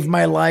save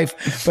my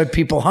life, but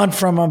people hunt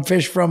from them,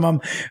 fish from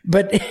them.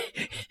 But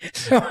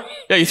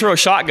yeah, you throw a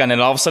shotgun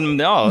and all of a sudden,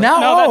 that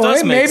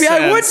does make maybe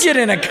sense. I would get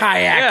in a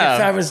kayak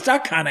if I was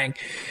duck hunting.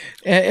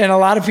 And a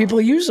lot of people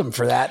use them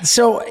for that.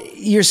 So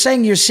you're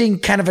saying you're seeing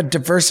kind of a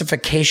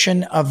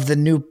diversification of the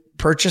new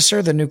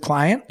purchaser, the new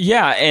client?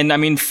 Yeah. And I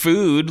mean,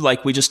 food,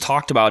 like we just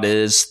talked about,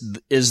 is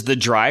the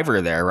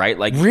driver there, right?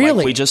 Like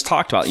we just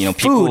talked about,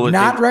 people. Food,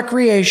 not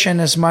recreation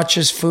as much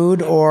as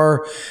food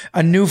or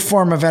a new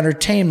form of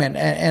entertainment.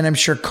 And I'm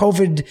sure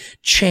COVID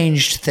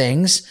changed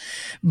things.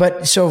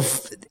 But so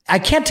I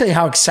can't tell you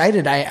how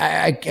excited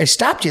I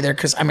stopped you there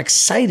because I'm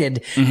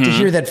excited to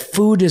hear that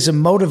food is a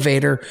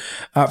motivator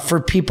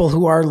for people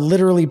who are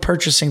literally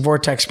purchasing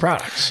Vortex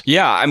products.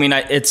 Yeah. I mean,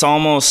 it's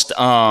almost,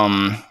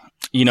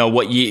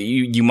 what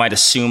you might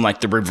assume, like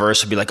the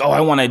reverse would be like, oh,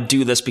 I want to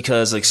do this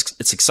because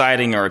it's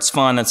exciting or it's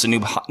fun. It's a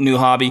new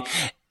hobby.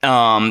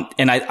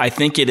 And I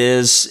think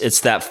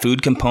it's that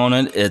food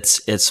component.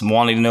 It's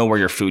wanting to know where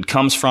your food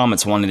comes from.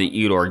 It's wanting to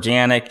eat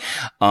organic.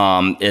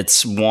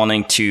 It's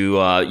wanting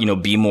to,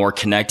 be more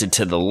connected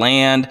to the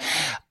land.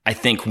 I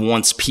think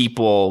once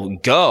people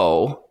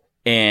go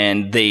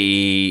and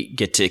they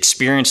get to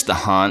experience the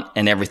hunt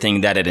and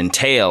everything that it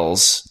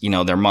entails,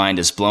 their mind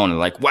is blown. They're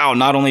like, wow,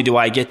 not only do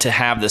I get to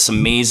have this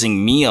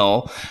amazing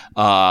meal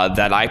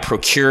that I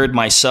procured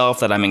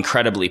myself, that I'm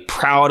incredibly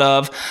proud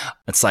of.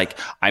 It's like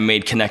I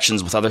made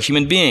connections with other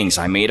human beings.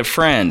 I made a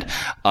friend.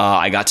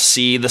 I got to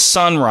see the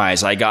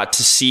sunrise. I got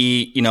to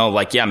see,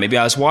 maybe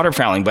I was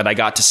waterfowling, but I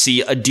got to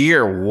see a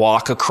deer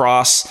walk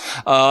across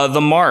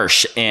the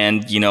marsh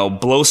and,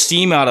 blow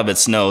steam out of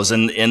its nose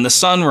in the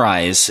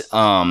sunrise.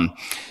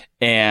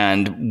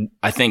 And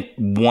I think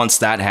once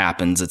that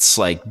happens, it's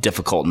like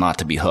difficult not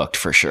to be hooked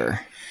for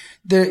sure.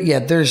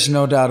 There's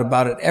no doubt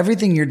about it.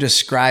 Everything you're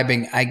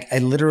describing, I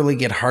literally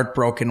get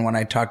heartbroken when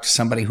I talk to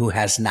somebody who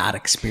has not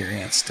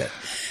experienced it.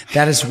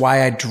 That is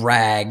why I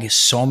drag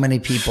so many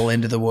people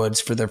into the woods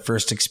for their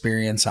first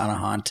experience on a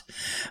hunt,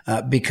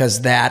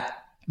 because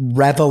that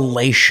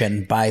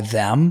revelation by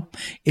them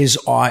is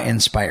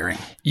awe-inspiring.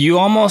 You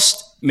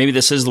almost, maybe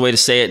this is the way to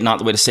say it, not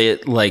the way to say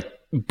it,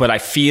 but I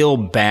feel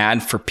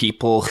bad for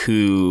people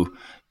who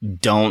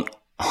don't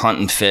hunt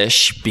and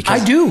fish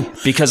because I do.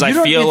 Because I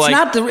feel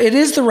like it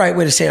is the right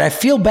way to say it. I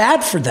feel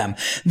bad for them.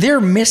 They're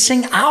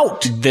missing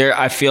out.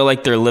 I feel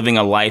like they're living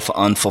a life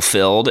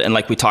unfulfilled. And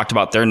like we talked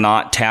about, they're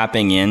not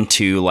tapping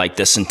into like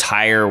this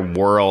entire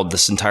world,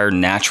 this entire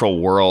natural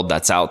world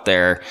that's out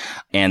there.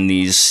 And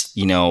these,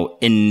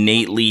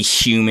 innately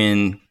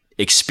human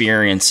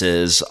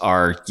experiences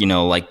are,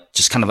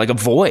 just kind of like a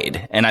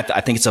void. And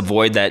I think it's a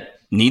void that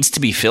needs to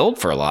be filled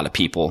for a lot of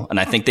people. And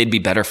I think they'd be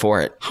better for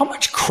it. How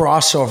much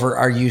crossover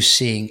are you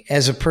seeing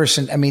as a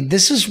person? I mean,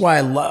 this is why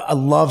I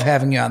love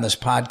having you on this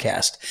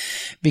podcast,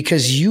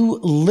 because you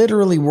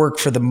literally work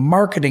for the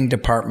marketing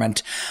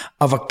department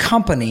of a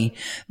company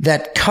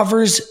that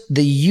covers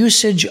the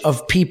usage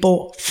of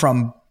people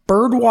from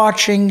bird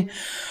watching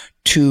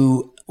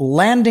to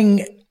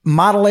landing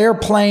model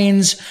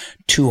airplanes,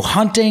 to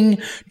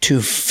hunting,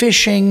 to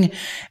fishing,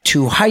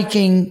 to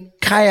hiking,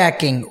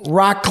 kayaking,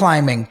 rock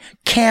climbing,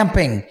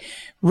 camping,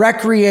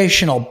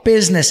 recreational,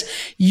 business.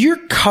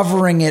 You're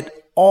covering it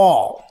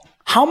all.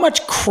 How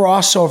much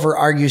crossover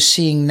are you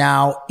seeing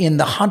now in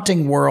the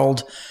hunting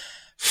world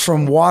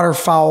from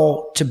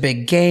waterfowl to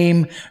big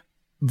game,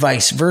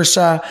 vice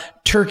versa,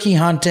 turkey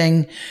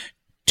hunting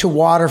to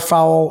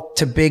waterfowl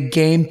to big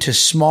game to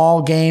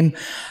small game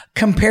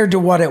compared to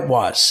what it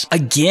was?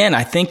 Again,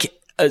 I think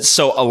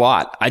so a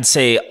lot. I'd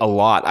say a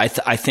lot. I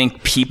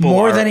think people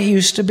more than it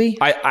used to be.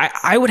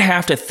 I would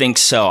have to think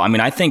so. I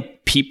mean, I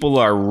think people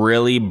are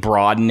really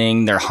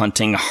broadening their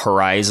hunting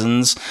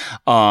horizons.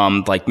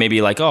 Like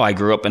maybe like, oh, I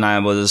grew up and I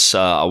was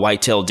a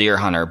whitetail deer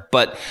hunter.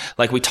 But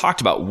like we talked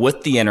about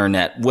with the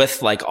internet,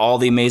 with like all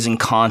the amazing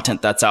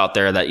content that's out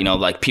there that, you know,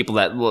 like people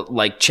that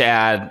like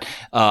Chad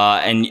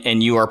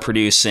and you are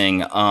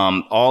producing,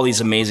 all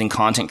these amazing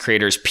content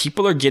creators,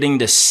 people are getting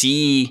to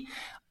see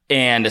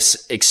and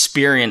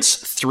experience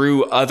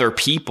through other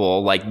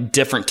people, like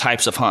different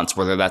types of hunts,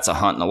 whether that's a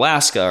hunt in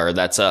Alaska or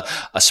that's a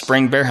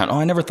spring bear hunt. Oh,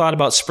 I never thought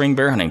about spring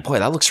bear hunting. Boy,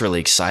 that looks really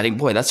exciting.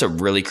 Boy, that's a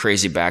really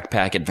crazy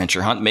backpack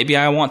adventure hunt. Maybe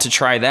I want to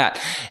try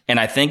that. And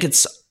I think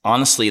it's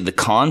honestly the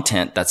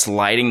content that's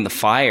lighting the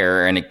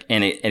fire and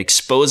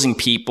exposing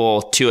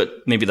people to it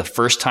maybe the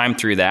first time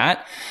through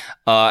that.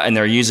 And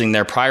they're using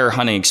their prior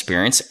hunting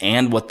experience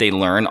and what they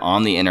learn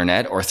on the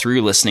internet or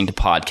through listening to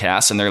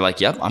podcasts. And they're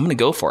like, yep, I'm going to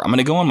go for it. I'm going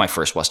to go on my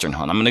first Western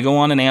hunt. I'm going to go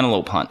on an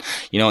antelope hunt,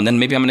 you know, and then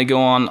maybe I'm going to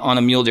go on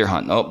a mule deer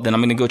hunt. Oh, then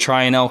I'm going to go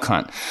try an elk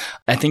hunt.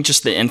 I think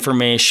just the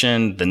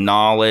information, the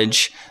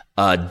knowledge,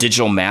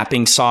 digital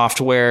mapping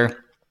software.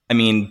 I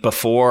mean,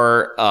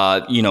 before,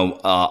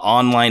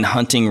 online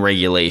hunting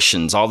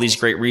regulations, all these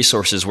great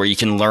resources where you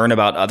can learn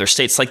about other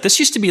states. Like this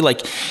used to be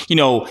like, you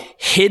know,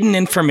 hidden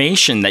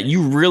information that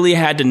you really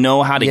had to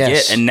know how to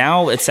get. And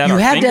now it's at our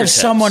fingertips. You had to have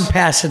someone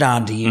pass it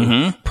on to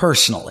you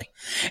personally.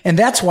 And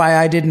that's why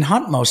I didn't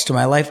hunt most of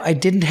my life. I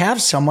didn't have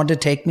someone to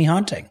take me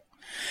hunting.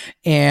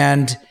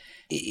 And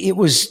it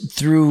was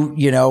through,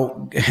 you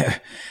know,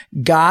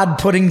 God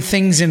putting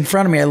things in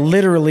front of me. I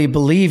literally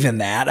believe in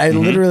that. I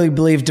literally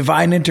believe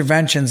divine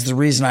intervention is the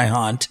reason I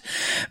hunt.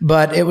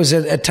 But it was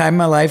a time in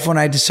my life when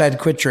I decided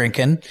to quit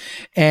drinking,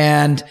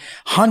 and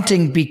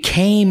hunting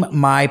became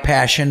my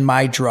passion,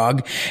 my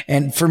drug.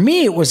 And for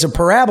me, it was a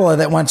parabola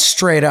that went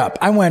straight up.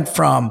 I went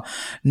from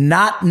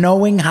not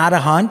knowing how to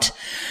hunt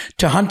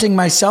to hunting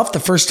myself. The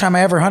first time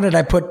I ever hunted,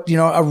 I put, you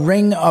know, a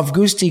ring of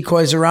goose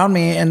decoys around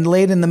me and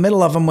laid in the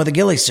middle of them with a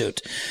ghillie suit.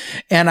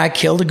 And I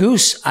killed a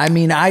goose. I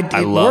mean,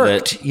 it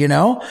worked, you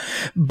know,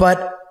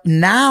 but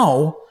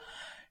now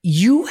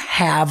you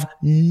have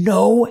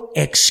no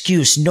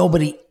excuse.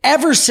 Nobody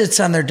ever sits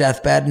on their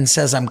deathbed and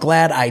says, I'm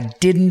glad I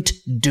didn't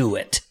do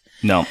it.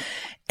 No.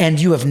 And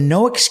you have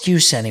no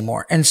excuse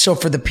anymore. And so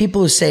for the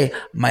people who say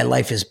my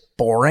life is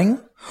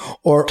boring,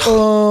 or,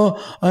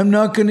 oh, I'm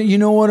not going to, you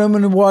know what, I'm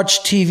going to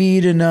watch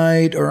TV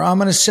tonight, or I'm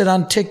going to sit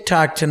on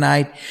TikTok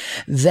tonight.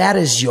 That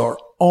is your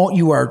own.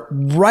 You are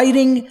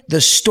writing the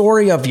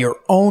story of your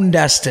own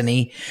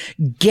destiny.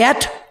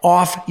 Get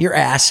off your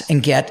ass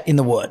and get in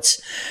the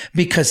woods,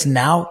 because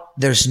now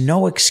there's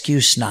no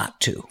excuse not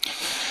to.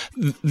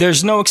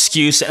 There's no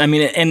excuse. I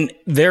mean, and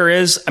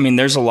there's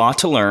a lot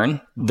to learn.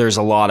 There's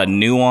a lot of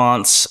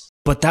nuance.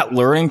 But that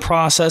learning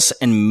process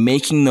and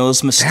making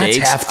those mistakes,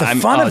 that's half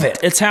the fun of it.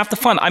 It's half the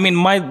fun. I mean,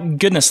 my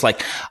goodness,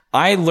 like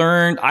I've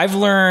learned,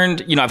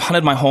 you know, I've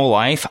hunted my whole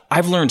life.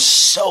 I've learned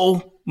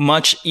so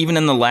much even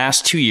in the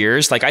last 2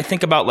 years. Like I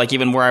think about like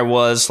even where I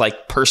was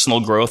like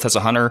personal growth as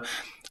a hunter,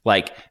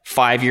 like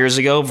 5 years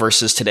ago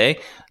versus today.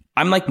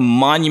 I'm like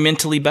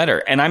monumentally better.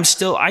 And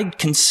I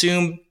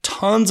consume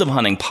tons of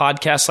hunting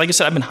podcasts. Like I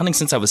said, I've been hunting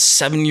since I was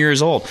 7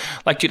 years old.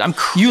 Like, dude, I'm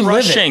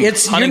crushing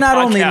You're not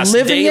only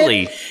living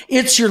daily.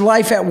 It's your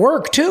life at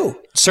work too.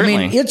 Certainly.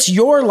 I mean, it's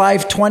your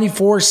life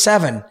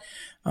 24/7.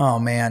 Oh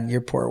man,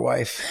 your poor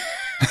wife.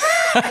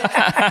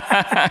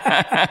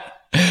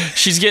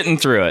 She's getting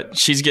through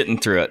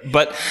it.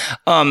 But,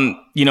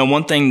 you know,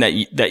 one thing that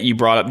you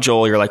brought up,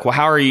 Joel, you're like, well,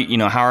 how are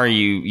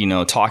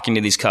you talking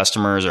to these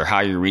customers, or how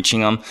are you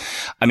reaching them?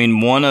 I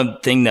mean, one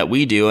thing that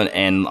we do,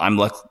 and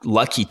I'm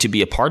lucky to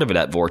be a part of it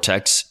at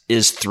Vortex,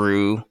 is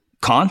through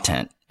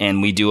content.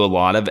 And we do a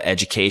lot of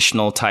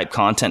educational type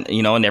content,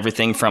 you know, and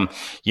everything from,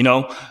 you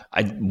know,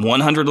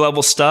 100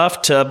 level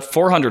stuff to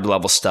 400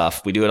 level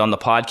stuff. We do it on the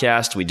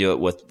podcast. We do it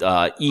with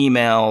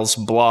emails,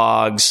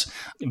 blogs,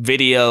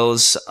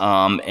 videos.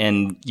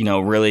 And, you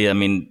know, really, I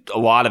mean, a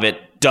lot of it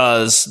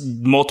does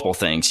multiple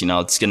things. You know,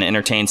 it's going to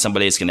entertain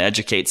somebody, it's going to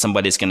educate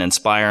somebody, it's going to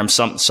inspire them.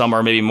 Some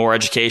are maybe more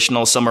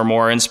educational, some are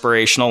more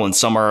inspirational, and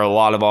some are a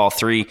lot of all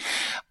three.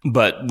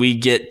 But we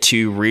get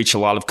to reach a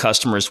lot of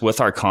customers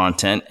with our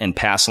content and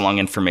pass along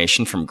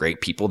information from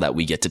great people that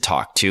we get to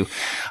talk to.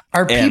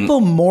 Are people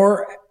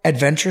more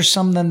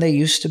adventuresome than they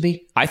used to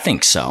be? I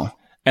think so.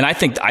 And I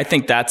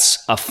think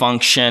that's a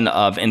function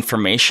of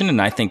information,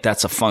 and I think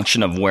that's a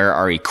function of where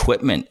our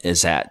equipment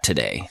is at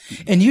today.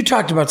 And you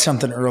talked about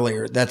something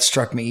earlier that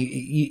struck me.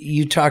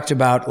 You talked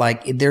about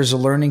like there's a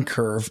learning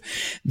curve.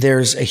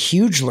 There's a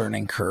huge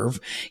learning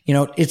curve. You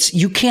know,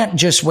 you can't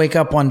just wake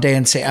up one day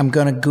and say, I'm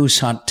going to goose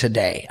hunt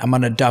today. I'm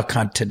going to duck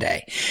hunt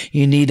today.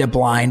 You need a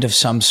blind of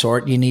some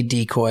sort. You need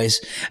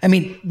decoys. I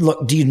mean,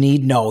 look, do you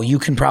need? No, you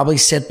can probably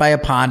sit by a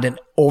pond and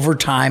over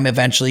time,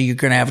 eventually you're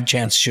going to have a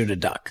chance to shoot a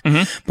duck,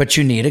 but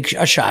you need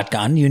a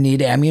shotgun. You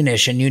need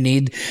ammunition. You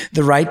need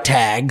the right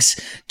tags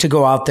to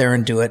go out there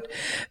and do it.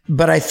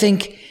 But I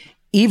think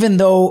even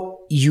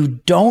though you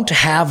don't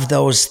have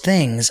those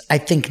things, I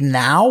think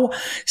now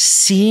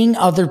seeing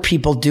other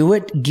people do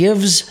it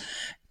gives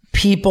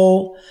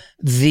people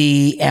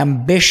the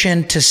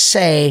ambition to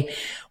say,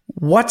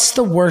 what's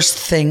the worst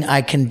thing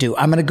I can do?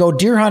 I'm going to go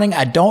deer hunting.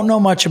 I don't know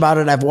much about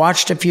it. I've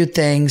watched a few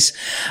things.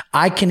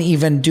 I can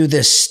even do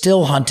this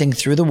still hunting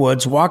through the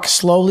woods, walk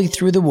slowly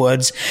through the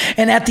woods.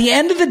 And at the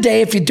end of the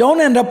day, if you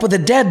don't end up with a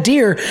dead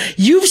deer,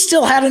 you've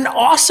still had an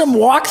awesome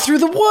walk through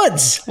the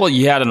woods. Well,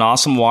 you had an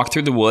awesome walk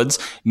through the woods.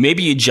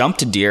 Maybe you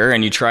jumped a deer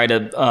and you try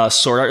to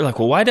sort out. You're like,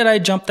 well, why did I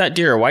jump that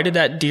deer? Why did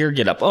that deer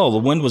get up? Oh, the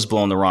wind was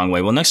blowing the wrong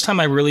way. Well, next time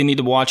I really need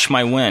to watch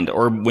my wind.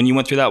 Or when you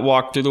went through that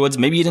walk through the woods,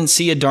 maybe you didn't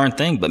see a darn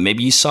thing, but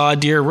maybe you saw a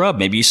deer rub.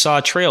 Maybe you saw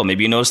a trail.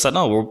 Maybe you noticed that,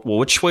 well,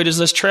 which way does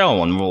this trail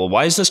run? Well,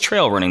 why is this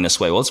trail running this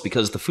way? Well, it's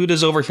because the food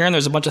is over here and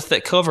there's a bunch of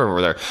thick cover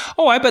over there.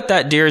 Oh, I bet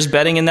that deer is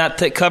bedding in that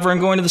thick cover and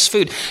going to this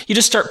food. You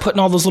just start putting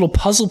all those little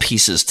puzzle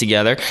pieces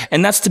together.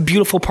 And that's the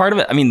beautiful part of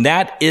it. I mean,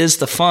 that is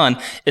the fun,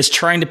 is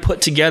trying to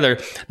put together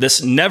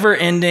this never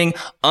ending,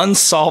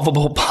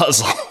 unsolvable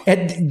puzzle.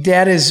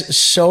 That is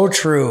so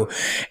true.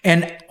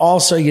 And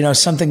also,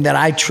 something that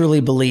I truly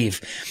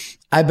believe,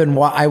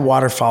 I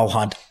waterfowl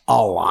hunt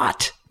a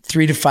lot.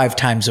 3 to 5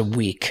 times a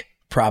week,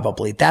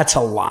 probably. That's a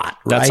lot,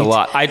 right? That's a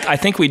lot. I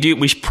think we do.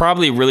 We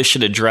probably really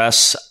should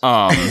address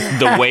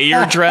the way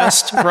you're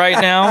dressed right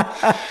now.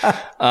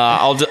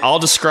 I'll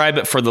describe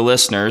it for the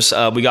listeners.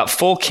 We got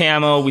full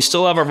camo. We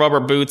still have our rubber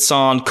boots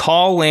on.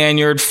 Call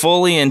lanyard,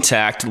 fully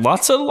intact.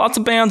 Lots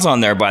of bands on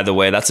there, by the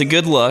way. That's a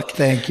good look.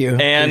 Thank you.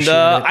 And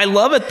I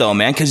love it though,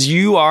 man, because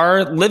you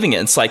are living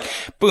it. It's like,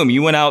 boom,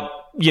 you went out,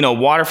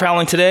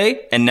 waterfowling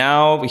today, and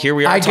now here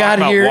we are. I got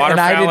here and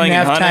I didn't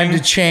have hunting. time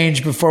to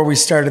change before we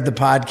started the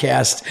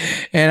podcast.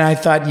 And I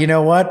thought, you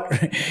know what?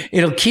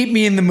 It'll keep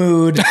me in the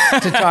mood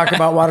to talk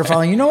about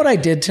waterfowling. You know what I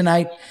did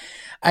tonight?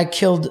 I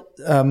killed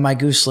my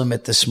goose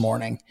limit this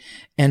morning.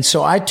 And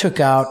so I took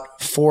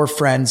out 4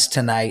 friends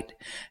tonight,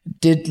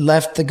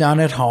 left the gun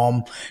at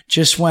home,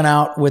 just went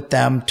out with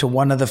them to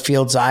one of the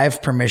fields I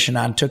have permission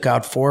on, took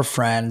out 4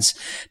 friends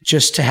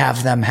just to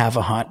have them have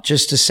a hunt,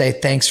 just to say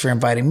thanks for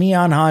inviting me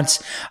on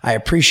hunts. I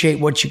appreciate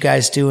what you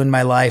guys do in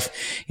my life.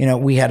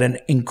 We had an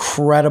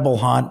incredible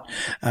hunt.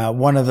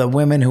 One of the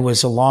women who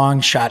was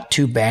along shot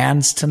 2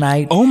 bands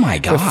tonight. Oh my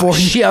gosh. Before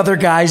the other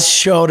guys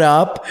showed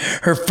up,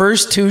 her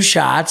first 2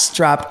 shots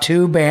dropped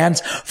 2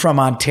 bands from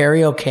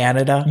Ontario,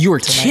 Canada. You were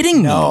kidding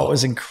me. No, it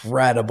was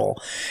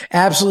incredible.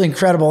 Absolutely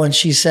incredible. And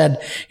she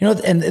said,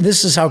 and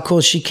this is how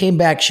cool. She came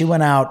back, she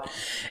went out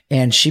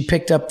and she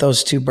picked up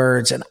those 2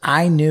 birds. And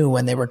I knew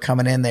when they were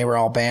coming in, they were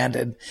all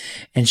banded.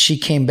 And she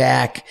came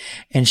back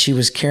and she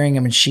was carrying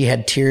them and she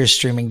had tears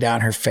streaming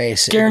down her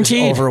face. Guaranteed.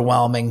 It was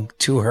overwhelming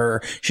to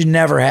her. She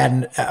never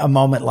had a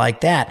moment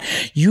like that.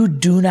 You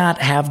do not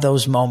have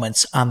those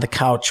moments on the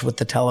couch with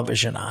the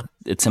television on.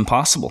 It's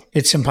impossible.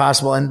 It's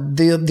impossible. And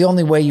the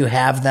only way you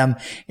have them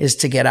is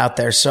to get out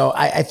there. So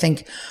I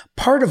think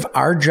part of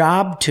our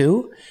job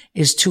too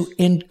is to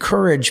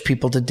encourage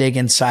people to dig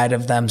inside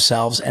of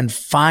themselves and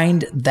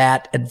find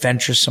that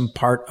adventuresome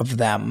part of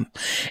them.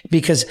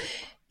 Because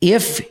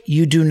if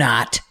you do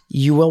not,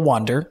 you will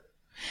wonder.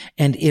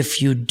 And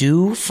if you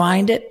do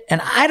find it,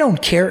 and I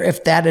don't care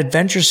if that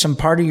adventuresome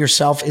part of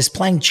yourself is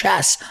playing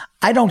chess,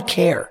 I don't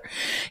care.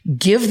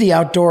 Give the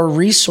outdoor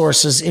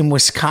resources in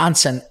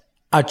Wisconsin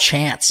a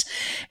chance.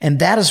 And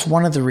that is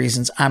one of the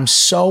reasons I'm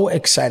so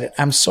excited.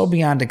 I'm so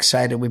beyond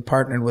excited. We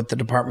partnered with the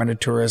Department of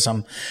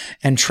Tourism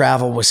and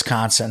Travel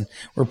Wisconsin.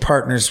 We're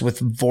partners with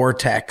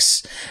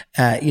Vortex,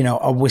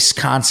 a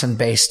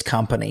Wisconsin-based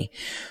company.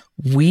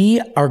 We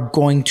are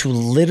going to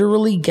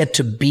literally get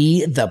to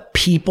be the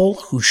people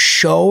who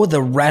show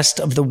the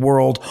rest of the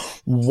world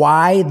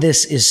why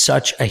this is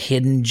such a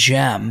hidden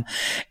gem.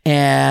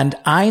 And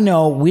I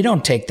know we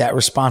don't take that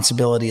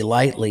responsibility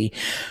lightly.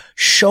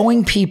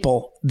 Showing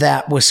people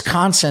that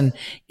Wisconsin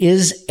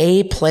is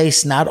a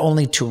place not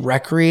only to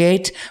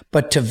recreate,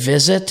 but to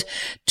visit,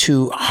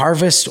 to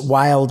harvest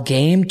wild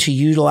game, to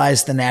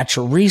utilize the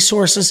natural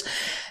resources.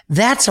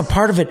 That's a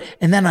part of it.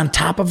 And then on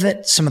top of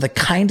it, some of the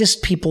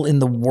kindest people in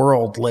the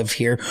world live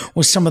here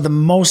with some of the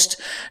most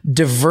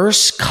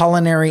diverse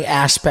culinary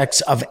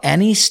aspects of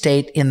any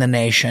state in the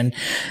nation.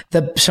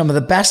 Some of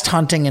the best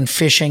hunting and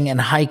fishing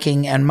and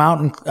hiking and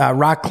mountain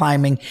rock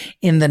climbing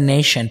in the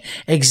nation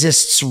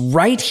exists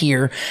right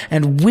here.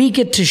 And we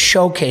get to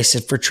showcase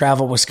it for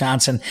Travel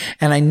Wisconsin.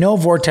 And I know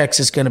Vortex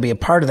is going to be a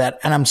part of that.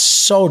 And I'm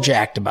so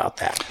jacked about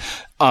that.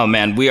 Oh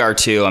man, we are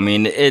too. I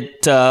mean,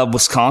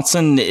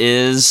 Wisconsin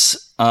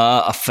is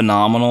a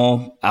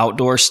phenomenal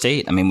outdoor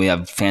state. I mean, we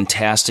have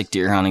fantastic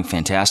deer hunting,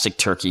 fantastic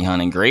turkey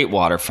hunting, great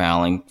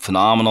waterfowling,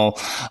 phenomenal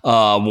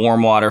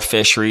warm water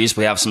fisheries.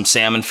 We have some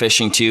salmon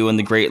fishing too in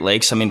the Great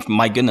Lakes. I mean,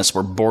 my goodness,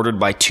 we're bordered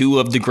by 2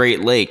 of the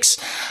Great Lakes.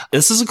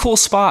 This is a cool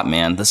spot,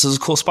 man. This is a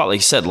cool spot. Like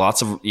you said,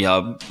 lots of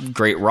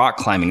great rock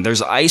climbing.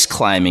 There's ice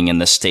climbing in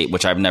this state,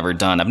 which I've never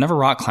done. I've never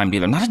rock climbed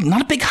either.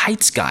 Not a big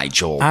heights guy,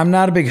 Joel. I'm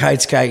not a big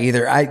heights guy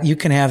either. You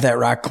can have that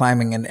rock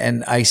climbing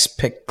and ice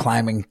pick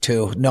climbing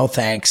too. No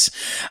thanks.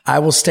 I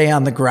will stay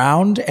on the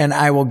ground and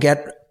I will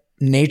get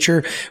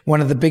nature, one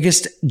of the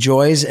biggest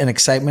joys and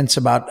excitements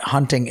about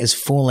hunting is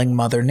fooling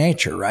Mother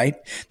Nature, right?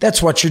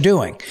 That's what you're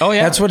doing. Oh,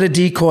 yeah. That's what a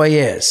decoy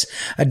is.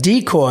 A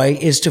decoy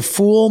is to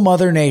fool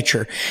Mother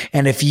Nature.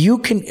 And if you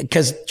can,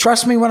 because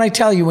trust me when I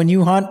tell you, when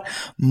you hunt,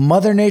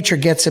 Mother Nature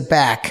gets it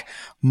back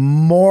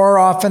more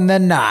often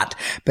than not.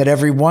 But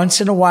every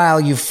once in a while,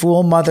 you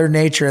fool Mother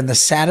Nature, and the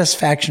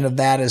satisfaction of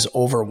that is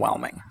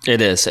overwhelming. It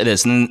is. And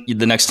then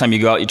the next time you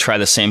go out, you try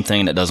the same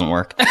thing and it doesn't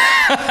work.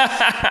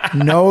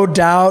 No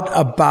doubt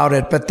about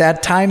it. But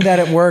that time that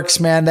it works,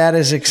 man, that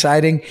is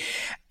exciting.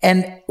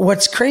 And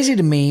what's crazy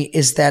to me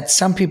is that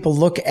some people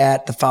look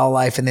at the Fowl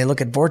Life and they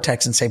look at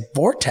Vortex and say,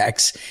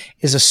 Vortex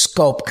is a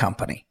scope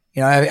company.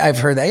 You know, I've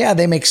heard that. Yeah,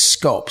 they make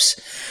scopes.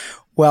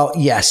 Well,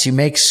 yes, you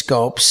make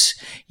scopes,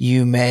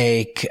 you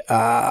make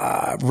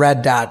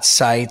red dot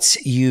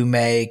sights, you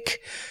make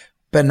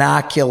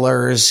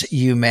binoculars,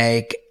 you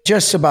make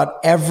just about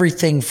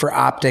everything for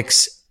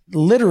optics,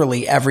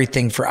 literally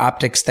everything for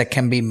optics that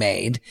can be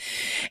made.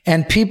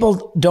 And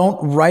people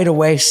don't right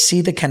away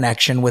see the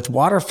connection with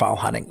waterfowl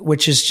hunting,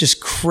 which is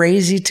just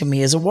crazy to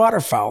me as a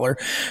waterfowler,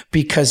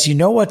 because you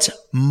know what's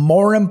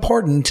more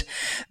important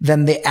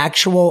than the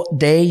actual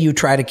day you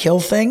try to kill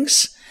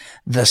things?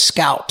 The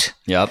scout.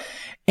 Yep.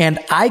 And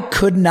I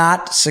could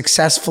not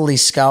successfully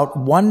scout.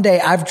 One day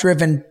I've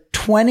driven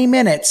 20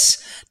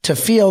 minutes to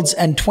fields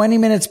and 20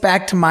 minutes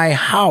back to my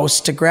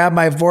house to grab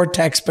my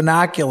Vortex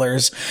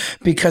binoculars,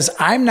 because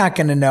I'm not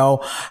going to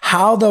know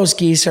how those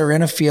geese are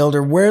in a field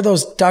or where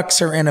those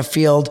ducks are in a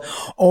field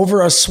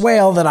over a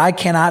swale that I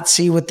cannot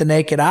see with the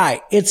naked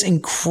eye. It's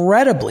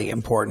incredibly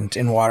important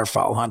in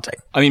waterfowl hunting.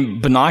 I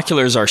mean,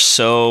 binoculars are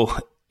so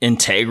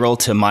integral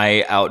to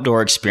my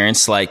outdoor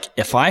experience. Like,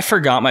 if I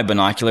forgot my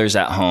binoculars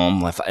at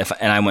home,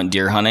 and I went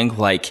deer hunting,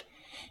 like,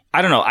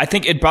 I don't know. I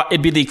think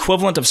it'd be the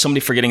equivalent of somebody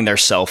forgetting their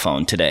cell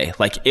phone today.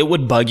 Like, it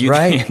would bug you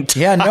right.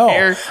 the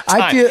entire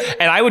time.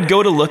 And I would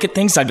go to look at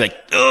things, and I'd be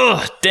like,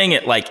 ugh, dang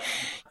it. Like,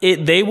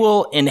 they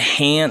will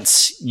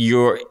enhance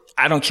your,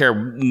 I don't care,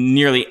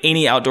 nearly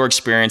any outdoor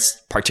experience,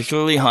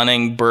 particularly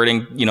hunting,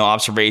 birding,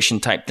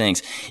 observation type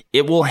things.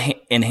 It will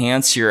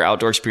enhance your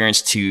outdoor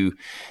experience to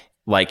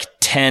like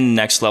 10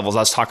 next levels. I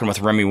was talking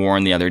with Remy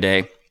Warren the other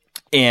day,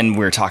 and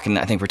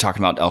I think we're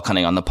talking about elk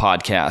hunting on the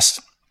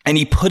podcast. And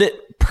he put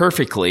it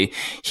perfectly.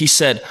 He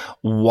said,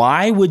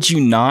 why would you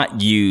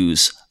not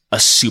use a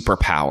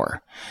superpower?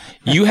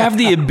 You have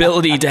the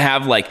ability to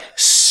have like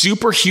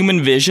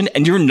superhuman vision,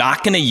 and you're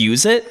not going to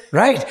use it?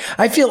 Right.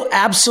 I feel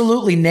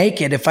absolutely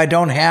naked if I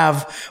don't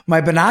have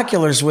my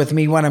binoculars with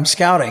me when I'm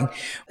scouting.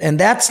 And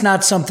that's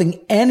not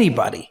something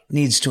anybody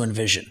needs to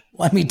envision.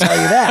 Let me tell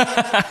you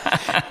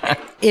that.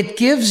 It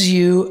gives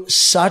you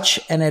such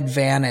an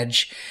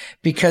advantage,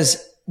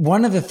 because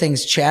one of the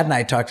things Chad and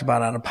I talked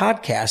about on a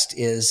podcast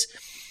is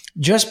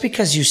just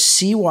because you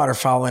see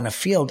waterfowl in a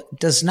field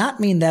does not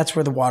mean that's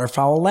where the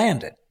waterfowl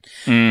landed.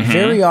 Mm-hmm.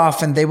 Very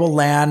often they will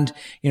land,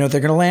 they're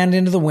going to land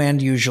into the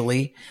wind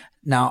usually.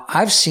 Now,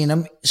 I've seen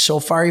them so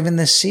far, even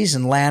this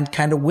season, land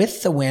kind of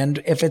with the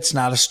wind if it's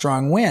not a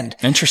strong wind.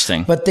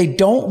 Interesting. But they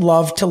don't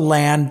love to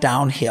land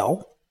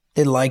downhill.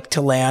 They like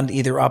to land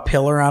either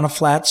uphill or on a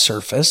flat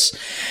surface.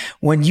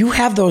 When you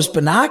have those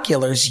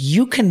binoculars,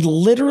 you can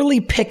literally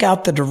pick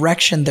out the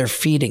direction they're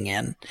feeding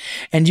in.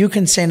 And you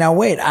can say, now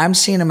wait, I'm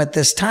seeing them at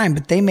this time,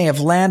 but they may have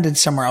landed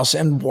somewhere else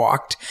and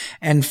walked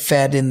and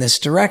fed in this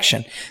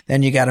direction.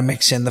 Then you got to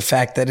mix in the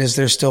fact that is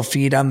there still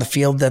feed on the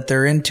field that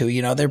they're into?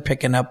 They're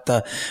picking up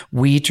the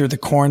wheat or the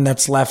corn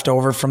that's left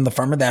over from the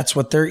farmer. That's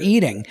what they're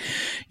eating.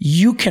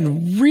 You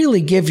can really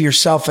give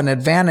yourself an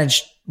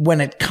advantage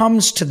when it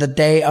comes to the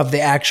day of the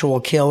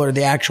actual kill or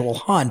the actual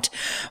hunt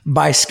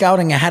by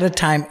scouting ahead of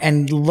time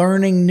and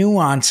learning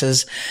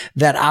nuances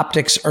that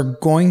optics are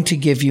going to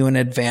give you an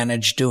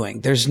advantage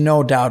doing. There's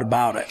no doubt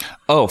about it.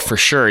 Oh, for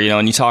sure.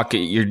 And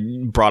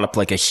you brought up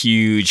like a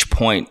huge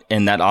point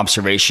in that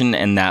observation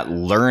and that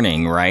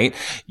learning, right?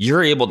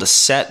 You're able to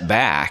set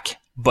back,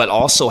 but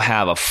also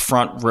have a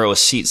front row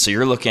seat. So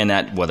you're looking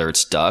at whether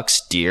it's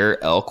ducks, deer,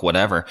 elk,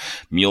 whatever,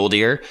 mule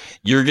deer.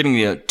 You're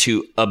getting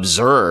to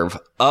observe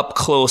up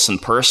close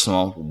and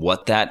personal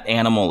what that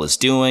animal is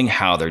doing,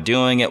 how they're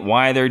doing it,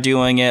 why they're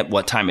doing it,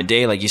 what time of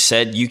day. Like you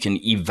said, you can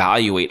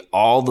evaluate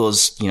all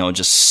those,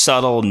 just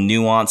subtle,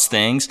 nuanced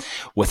things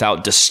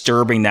without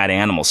disturbing that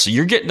animal. So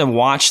you're getting to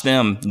watch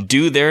them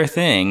do their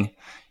thing,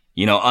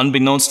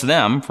 unbeknownst to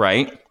them,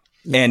 right?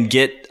 And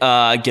get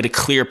a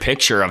clear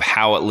picture of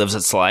how it lives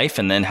its life,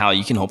 and then how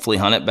you can hopefully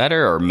hunt it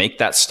better or make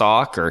that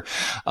stalk or,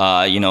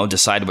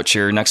 decide what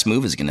your next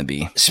move is going to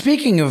be.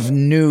 Speaking of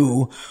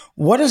new,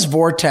 what is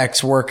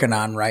Vortex working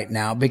on right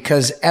now?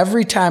 Because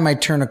every time I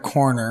turn a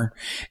corner,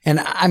 and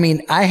I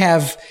mean,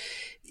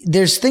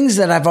 there's things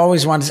that I've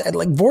always wanted to say.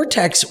 Like,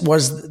 Vortex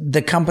was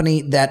the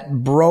company that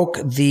broke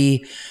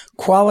the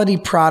quality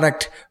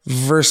product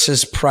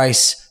versus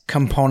price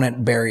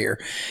component barrier.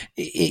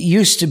 It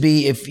used to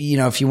be if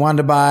you wanted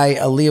to buy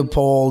a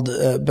Leopold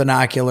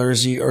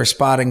binoculars or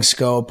spotting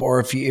scope, or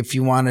if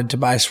you wanted to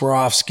buy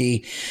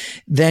Swarovski,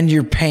 then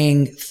you're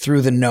paying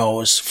through the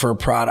nose for a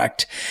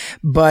product.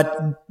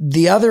 But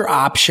the other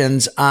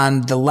options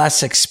on the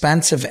less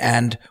expensive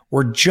end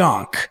were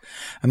junk.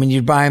 I mean,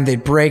 you'd buy them,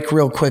 they'd break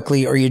real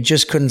quickly, or you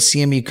just couldn't see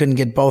them. You couldn't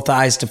get both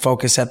eyes to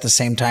focus at the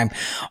same time.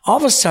 All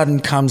of a sudden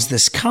comes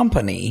this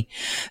company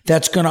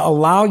that's going to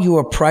allow you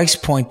a price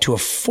point to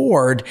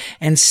afford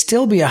and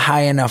still be a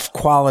high enough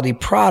quality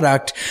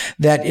product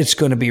that it's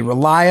going to be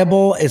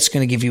reliable. It's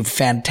going to give you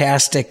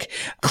fantastic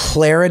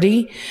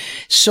clarity.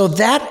 So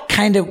that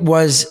kind of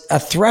was a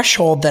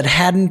threshold that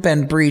hadn't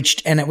been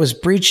breached, and it was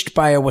breached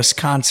by a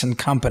Wisconsin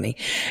company.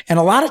 And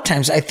a lot of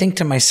times I think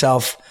to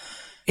myself,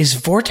 is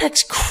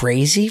Vortex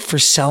crazy for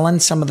selling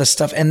some of the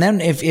stuff? And then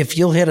if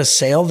you'll hit a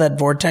sale that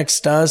Vortex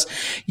does,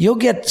 you'll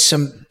get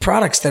some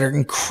products that are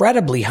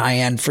incredibly high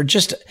end for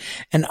just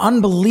an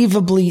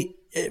unbelievably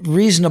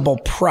reasonable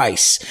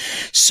price.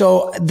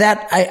 So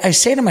that I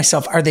say to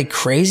myself, are they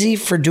crazy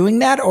for doing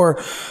that?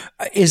 Or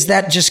is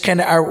that just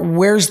kind of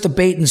where's the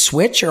bait and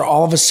switch? Or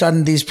all of a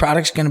sudden these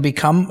products going to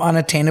become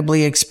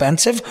unattainably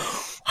expensive?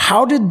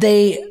 How did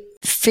they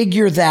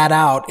figure that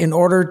out in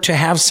order to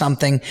have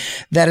something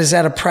that is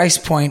at a price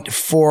point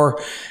for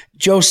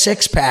Joe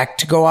Sixpack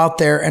to go out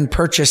there and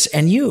purchase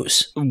and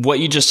use? What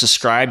you just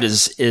described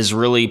is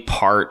really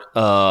part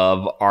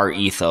of our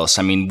ethos.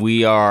 I mean,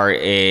 we are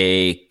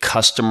a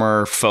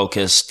customer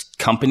focused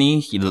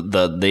company.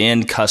 The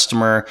end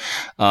customer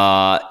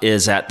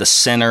is at the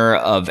center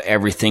of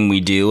everything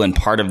we do, and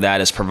part of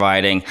that is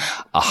providing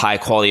a high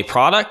quality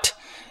product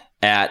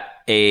at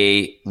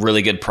a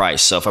really good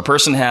price. So if a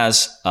person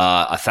has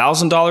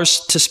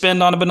 $1,000 to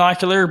spend on a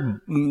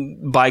binocular,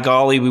 by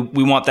golly,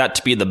 we want that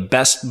to be the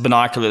best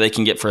binocular they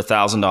can get for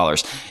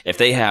 $1,000. If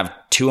they have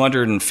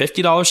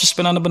 $250 to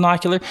spend on a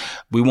binocular,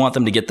 we want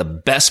them to get the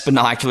best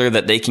binocular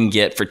that they can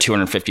get for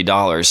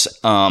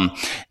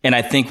 $250. And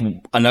I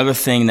think another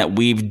thing that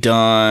we've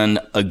done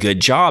a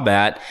good job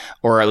at,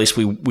 or at least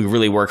we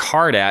really work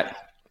hard at,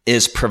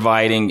 is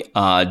providing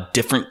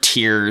different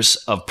tiers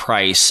of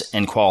price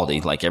and quality,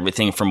 like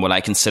everything from what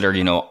I consider,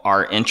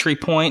 our entry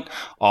point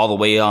all the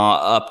way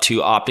up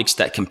to optics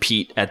that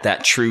compete at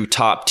that true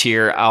top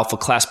tier alpha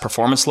class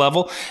performance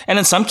level. And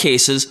in some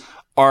cases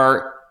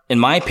are, in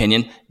my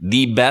opinion,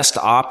 the best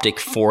optic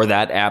for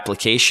that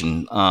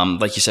application.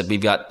 Like you said, we've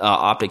got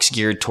optics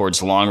geared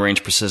towards long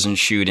range precision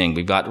shooting.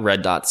 We've got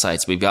red dot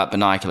sights. We've got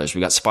binoculars.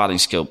 We've got spotting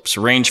scopes,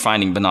 range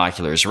finding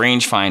binoculars,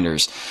 range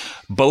finders,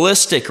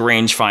 ballistic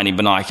range finding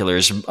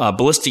binoculars,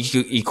 ballistic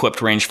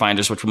equipped range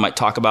finders, which we might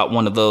talk about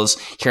one of those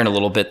here in a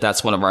little bit.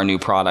 That's one of our new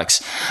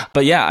products.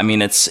 But yeah, I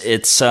mean, it's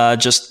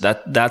just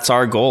that's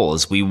our goal,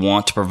 is we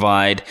want to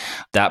provide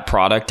that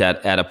product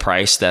at a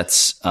price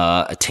that's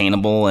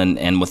attainable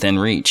and within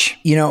reach.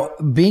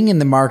 Being in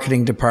the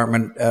marketing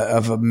department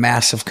of a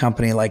massive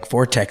company like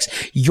Vortex,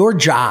 your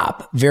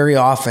job very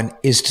often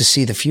is to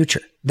see the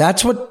future.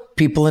 That's what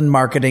people in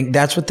marketing,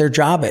 that's what their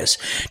job is,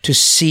 to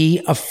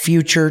see a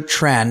future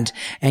trend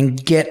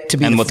and get to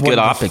be. And with good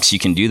optics, you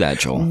can do that,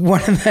 Joel.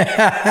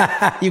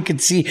 You can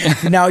see.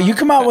 Now, you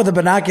come out with a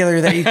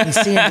binocular that you can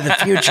see into the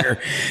future.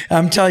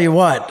 I'm telling you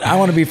what, I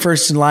want to be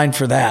first in line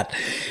for that.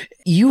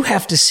 You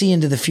have to see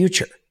into the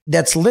future.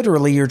 That's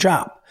literally your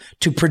job,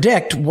 to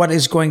predict what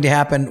is going to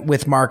happen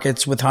with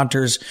markets, with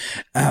hunters,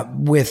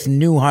 with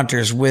new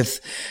hunters,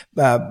 with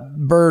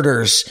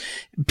birders,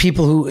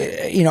 people who,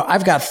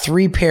 I've got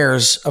 3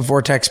 pairs of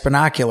Vortex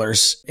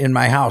binoculars in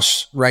my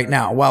house right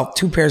now. Well,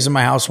 2 pairs in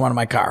my house, 1 in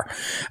my car.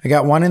 I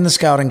got 1 in the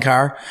scouting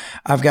car.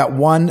 I've got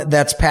 1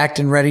 that's packed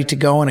and ready to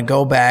go in a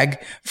go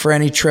bag for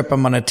any trip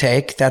I'm going to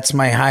take. That's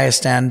my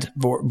highest end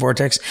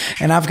Vortex.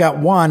 And I've got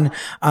 1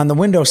 on the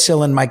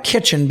windowsill in my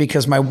kitchen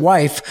because my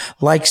wife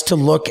likes to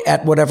look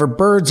at whatever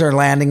birds are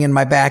landing in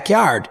my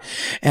backyard.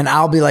 And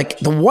I'll be like,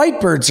 the white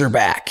birds are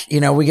back.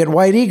 We get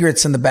white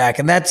egrets in the back,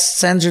 and that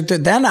sends her to,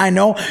 then I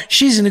know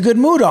she's in a good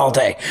mood all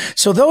day.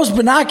 So those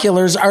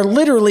binoculars are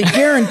literally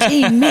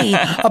guaranteeing me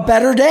a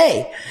better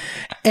day.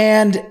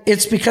 And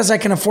it's because I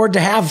can afford to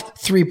have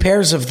 3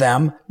 pairs of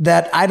them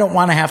that I don't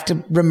want to have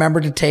to remember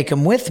to take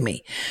them with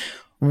me.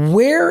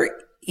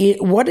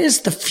 What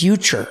is the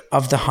future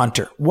of the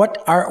hunter?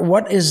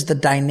 What is the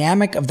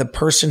dynamic of the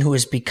person who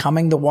is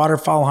becoming the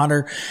waterfowl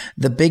hunter,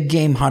 the big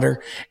game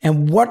hunter,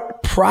 and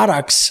what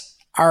products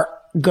are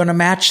going to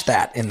match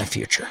that in the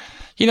future?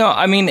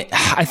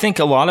 I think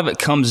a lot of it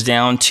comes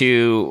down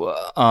to,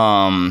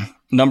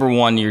 number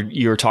one,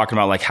 you're talking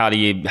about like, how do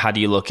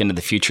you look into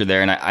the future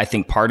there? And I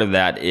think part of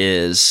that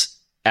is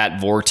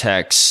at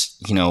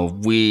Vortex,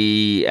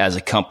 we as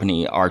a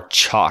company are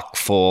chock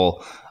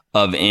full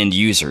of end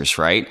users,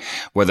 right?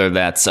 Whether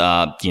that's,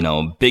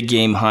 big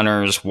game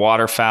hunters,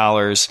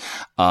 waterfowlers,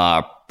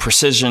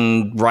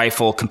 precision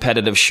rifle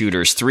competitive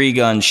shooters,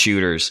 3-gun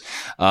shooters,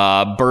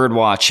 bird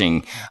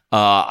watching.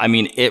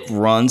 It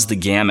runs the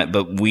gamut,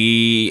 but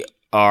we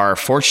are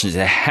fortunate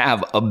to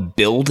have a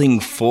building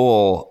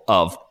full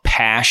of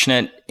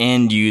passionate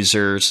end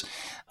users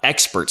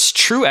experts,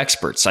 true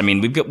experts. I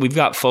mean, we've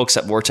got folks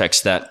at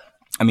Vortex that,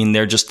 I mean,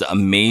 they're just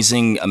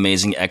amazing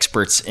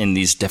experts in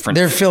these different.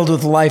 They're filled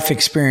with life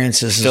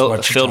experiences.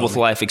 Filled with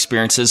life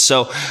experiences.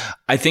 So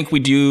I think we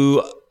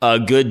do a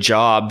good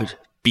job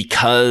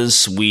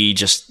because we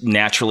just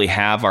naturally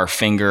have our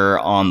finger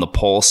on the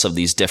pulse of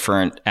these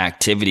different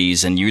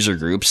activities and user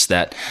groups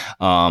that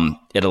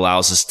it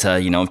allows us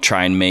to,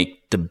 try and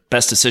make the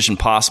best decision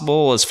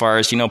possible as far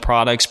as,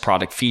 products,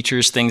 product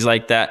features, things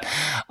like that.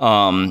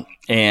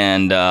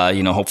 And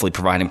hopefully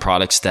providing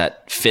products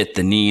that fit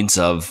the needs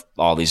of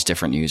all these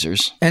different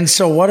users. And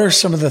so what are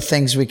some of the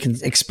things we can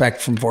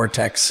expect from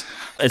Vortex?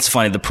 It's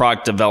funny, the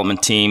product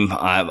development team,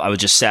 I was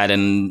just sat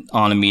in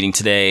on a meeting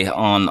today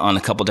on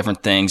a couple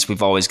different things.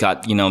 We've always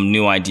got,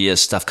 new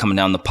ideas, stuff coming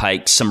down the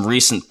pike, some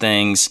recent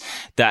things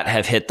that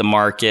have hit the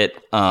market.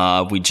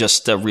 We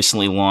just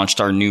recently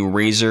launched our new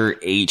Razor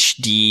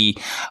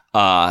HD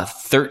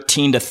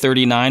 13 to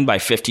 39 by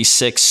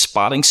 56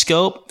 spotting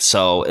scope.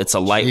 So it's a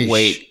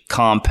lightweight,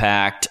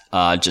 compact,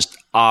 just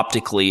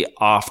optically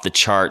off the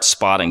chart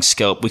spotting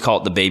scope. We call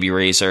it the baby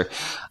razor.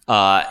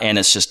 And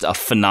it's just a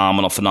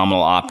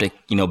phenomenal optic.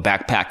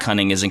 Backpack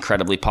hunting is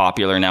incredibly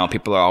popular now.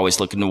 People are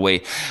always looking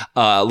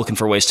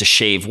for ways to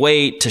shave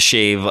weight, to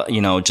shave,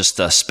 just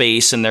the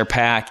space in their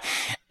pack.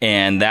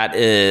 And that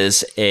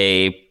is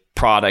a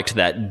product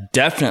that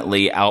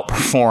definitely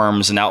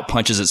outperforms and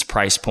outpunches its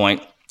price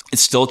point.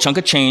 It's still a chunk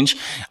of change.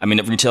 I mean,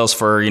 it retails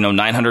for,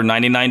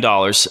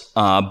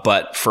 $999.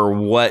 But for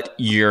what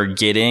you're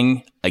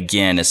getting,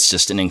 again, it's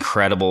just an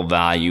incredible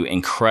value,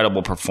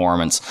 incredible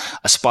performance.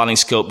 A spotting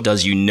scope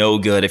does you no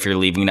good if you're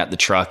leaving it at the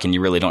truck and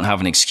you really don't have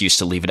an excuse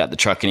to leave it at the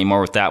truck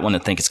anymore with that one. I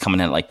think it's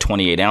coming in at like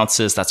 28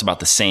 ounces. That's about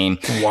the same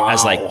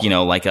as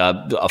like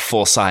a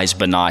full size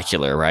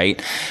binocular,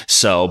 right?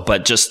 So,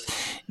 but just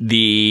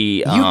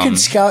the, you could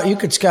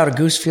scout a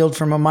goose field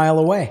from a mile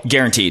away.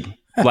 Guaranteed.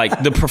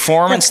 Like the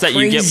performance that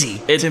you get,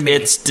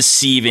 it's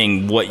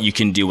deceiving what you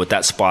can do with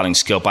that spotting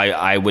scope.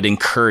 I would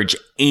encourage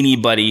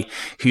anybody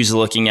who's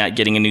looking at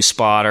getting a new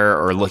spotter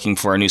or looking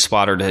for a new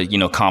spotter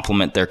to,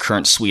 complement their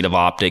current suite of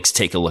optics.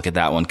 Take a look at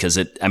that one because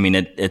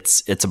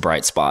it's a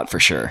bright spot for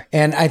sure.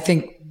 And I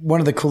think one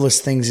of the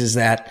coolest things is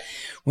that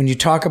when you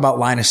talk about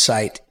line of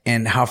sight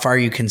and how far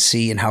you can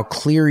see and how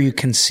clear you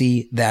can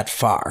see that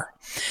far,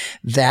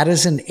 that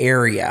is an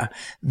area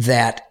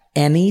that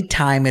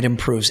anytime it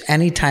improves,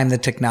 anytime the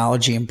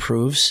technology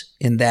improves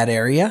in that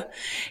area,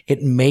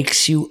 it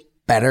makes you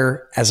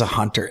better as a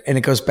hunter. And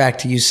it goes back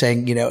to you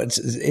saying, it's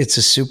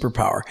a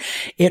superpower.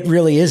 It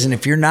really is. And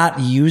if you're not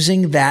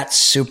using that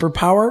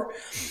superpower,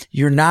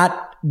 you're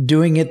not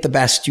doing it the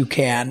best you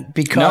can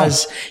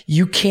because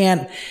you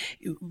can't,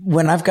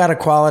 when I've got a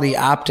quality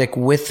optic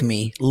with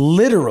me,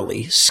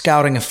 literally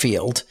scouting a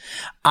field,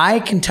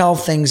 I can tell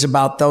things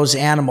about those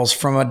animals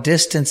from a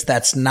distance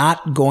that's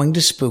not going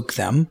to spook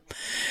them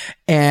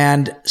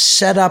and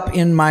set up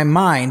in my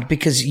mind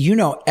because,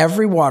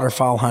 every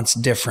waterfowl hunt's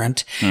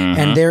different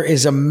and there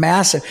is a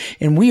massive,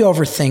 and we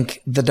overthink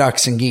the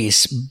ducks and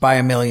geese by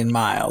a million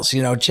miles.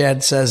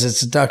 Chad says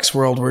it's a duck's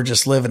world. We're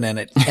just living in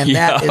it. And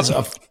that is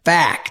a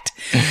fact.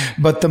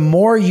 But the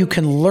more you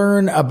can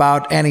learn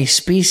about any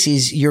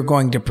species you're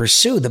going to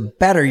pursue, the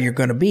better you're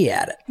going to be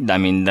at it. I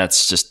mean,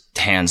 that's just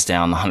hands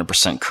down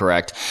 100%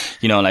 correct.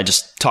 And I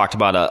just talked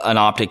about an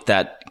optic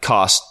that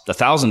cost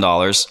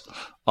 $1,000.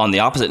 On the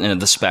opposite end of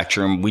the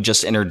spectrum, we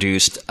just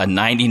introduced a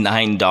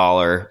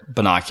 $99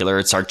 binocular.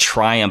 It's our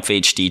Triumph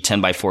HD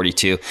 10 by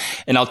 42.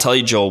 And I'll tell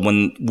you, Joel,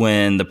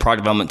 when the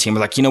product development team was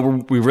like,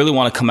 we really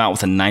want to come out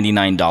with a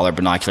 $99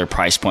 binocular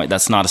price point.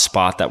 That's not a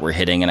spot that we're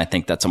hitting. And I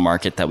think that's a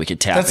market that we could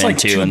tap into. That's like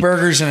two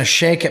burgers and a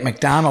shake at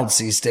McDonald's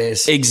these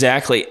days.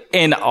 Exactly.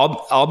 And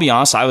I'll be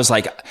honest, I was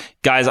like,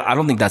 guys, I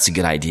don't think that's a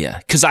good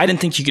idea because I didn't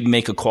think you could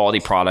make a quality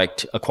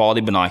product, a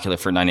quality binocular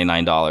for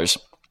 $99.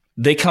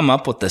 They come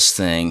up with this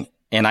thing.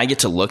 And I get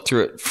to look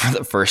through it for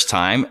the first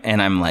time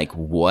and I'm like,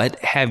 what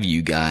have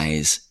you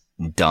guys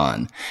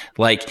done?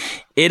 Like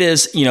it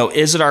is,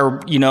 is it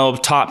our,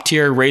 top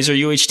tier Razor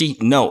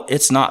UHD? No,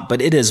 it's not,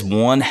 but it is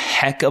one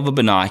heck of a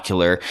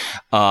binocular.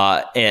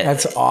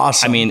 That's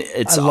awesome. I mean,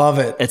 I love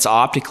it. It's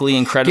optically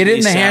incredibly Get it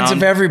in the hands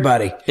of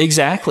everybody.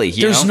 Exactly.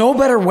 There's no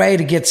better way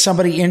to get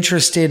somebody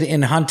interested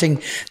in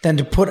hunting than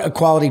to put a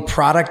quality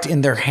product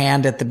in their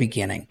hand at the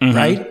beginning,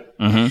 right?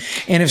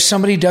 Mm-hmm. And if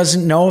somebody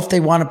doesn't know if they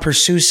want to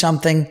pursue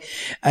something,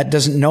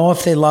 doesn't know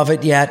if they love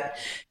it yet,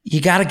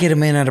 you got to get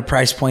them in at a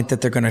price point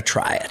that they're going to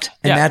try it.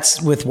 And that's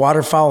with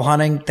waterfowl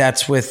hunting.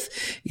 That's with,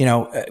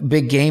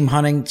 big game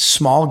hunting,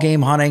 small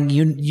game hunting,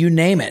 you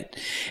name it.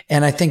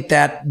 And I think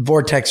that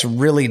Vortex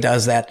really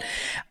does that.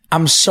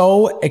 I'm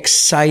so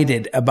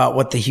excited about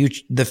what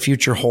the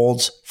future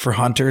holds for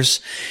hunters.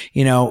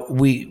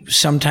 We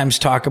sometimes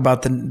talk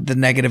about the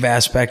negative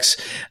aspects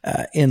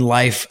in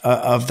life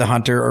of the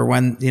hunter, or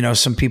when,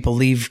 some people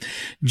leave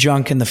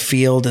junk in the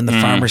field and the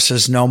farmer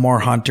says no more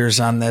hunters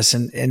on this.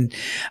 And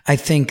I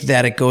think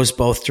that it goes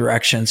both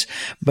directions.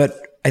 But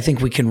I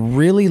think we can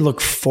really look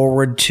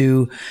forward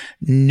to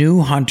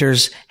new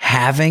hunters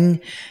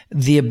having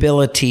the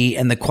ability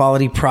and the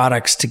quality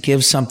products to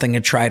give something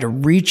a try, to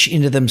reach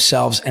into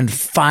themselves and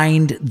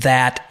find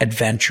that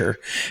adventure,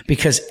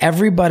 because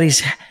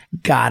everybody's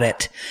got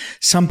it.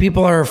 Some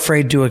people are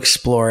afraid to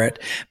explore it,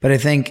 but I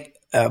think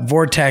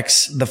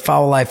Vortex, the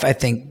Foul Life, I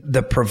think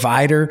the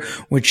provider,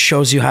 which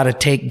shows you how to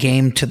take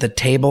game to the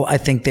table, I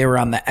think they were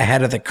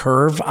ahead of the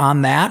curve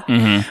on that.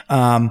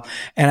 And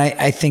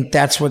I think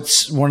that's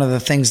what's one of the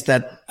things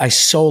that I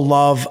so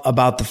love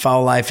about the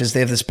Foul Life is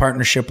they have this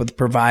partnership with the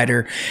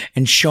provider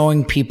and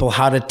showing people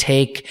how to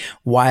take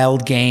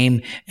wild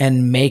game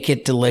and make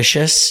it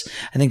delicious.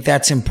 I think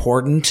that's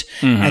important.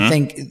 I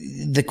think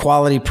the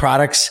quality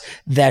products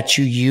that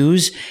you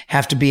use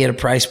have to be at a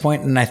price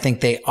point, and I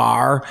think they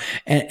are.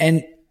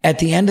 And at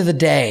the end of the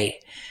day,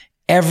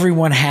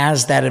 everyone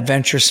has that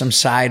adventuresome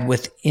side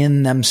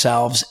within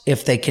themselves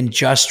if they can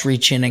just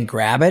reach in and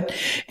grab it.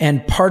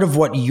 And part of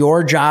what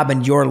your job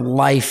and your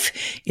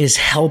life is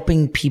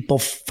helping people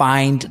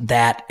find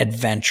that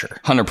adventure.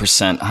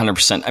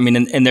 100%. I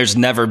mean, and there's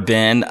never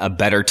been a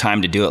better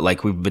time to do it.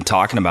 Like we've been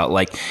talking about,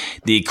 like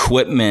the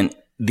equipment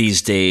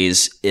these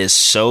days is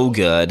so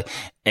good,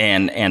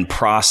 and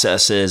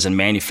processes and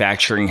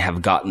manufacturing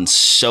have gotten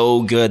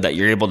so good that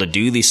you're able to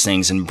do these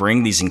things and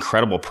bring these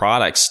incredible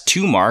products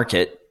to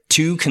market,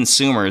 to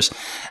consumers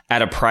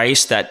at a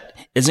price that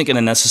isn't going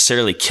to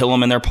necessarily kill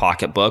them in their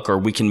pocketbook, or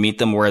we can meet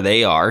them where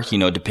they are,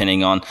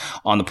 depending on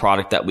the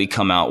product that we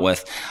come out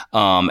with.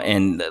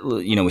 And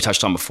we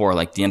touched on before,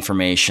 like the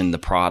information, the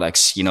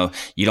products, you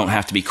don't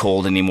have to be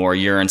cold anymore.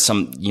 You're in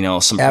some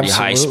pretty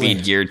high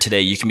speed gear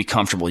today. You can be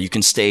comfortable. You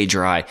can stay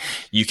dry.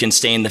 You can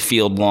stay in the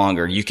field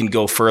longer. You can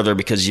go further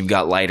because you've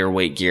got lighter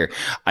weight gear.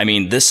 I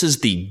mean, this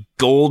is the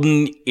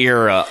golden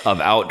era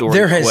of outdoor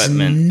equipment.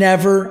 There has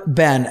never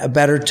been a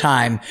better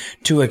time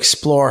to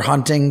explore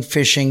hunting,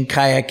 fishing,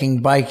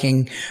 kayaking,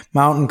 biking,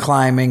 mountain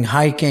climbing,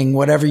 hiking,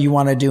 whatever you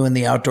want to do in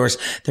the outdoors.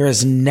 There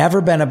has never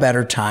been a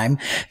better time.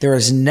 There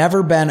has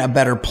never been a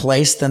better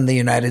place than the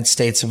United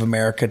States of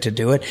America to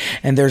do it.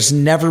 And there's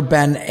never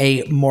been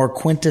a more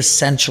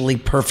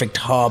quintessentially perfect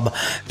hub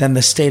than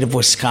the state of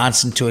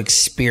Wisconsin to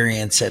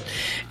experience it.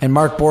 And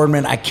Mark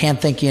Boardman, I can't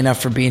thank you enough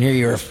for being here.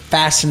 You're a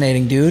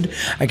fascinating dude.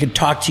 I could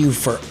talk to you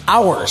for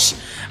hours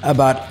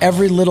about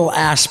every little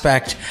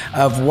aspect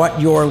of what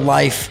your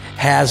life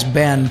has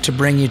been to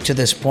bring you to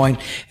this point,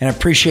 and I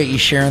appreciate you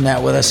sharing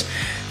that with us.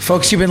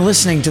 Folks, you've been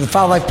listening to the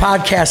Foul Life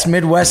Podcast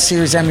Midwest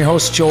Series. I'm your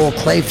host, Joel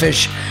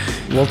Kleefisch.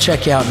 We'll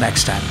check you out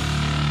next time.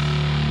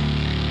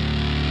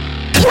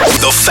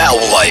 The Foul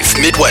Life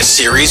Midwest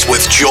Series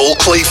with Joel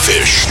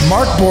Kleefisch.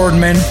 Mark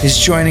Boardman is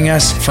joining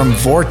us from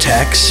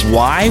Vortex.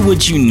 Why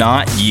would you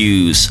not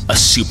use a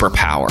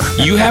superpower?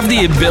 You have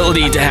the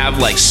ability to have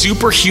like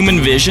superhuman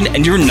vision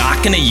and you're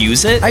not going to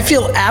use it? I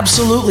feel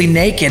absolutely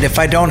naked if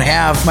I don't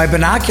have my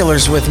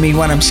binoculars with me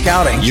when I'm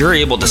scouting. You're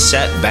able to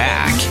set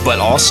back, but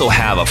also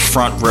have a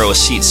front row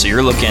seat. So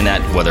you're looking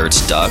at whether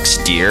it's ducks,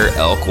 deer,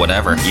 elk,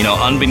 whatever,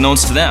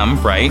 unbeknownst to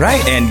them, right?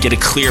 Right. And get a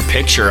clear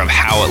picture of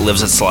how it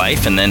lives its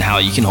life, and then how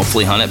you can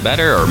hopefully hunt it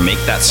better or make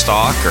that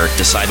stalk or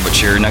decide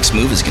what your next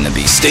move is going to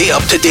be. Stay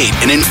up to date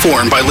and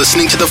informed by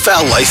listening to the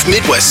Foul Life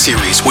Midwest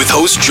Series with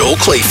host Joel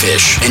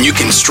Kleefisch. And you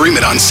can stream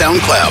it on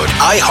SoundCloud,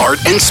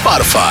 iHeart, and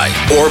Spotify,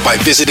 or by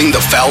visiting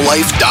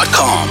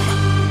thefoullife.com.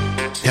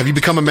 Have you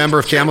become a member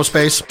of Camo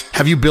Space?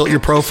 Have you built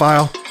your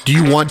profile? Do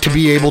you want to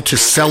be able to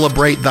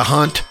celebrate the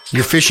hunt,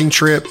 your fishing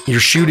trip, your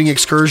shooting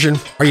excursion?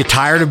 Are you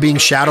tired of being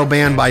shadow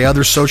banned by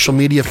other social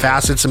media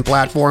facets and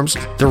platforms?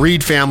 The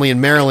Reed family in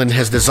Maryland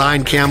has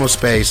designed Camo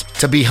Space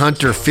to be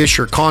hunter,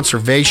 fisher,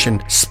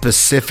 conservation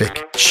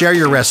specific. Share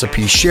your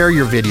recipes, share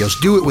your videos,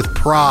 do it with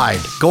pride.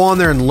 Go on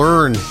there and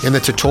learn in the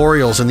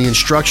tutorials and the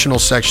instructional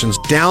sections.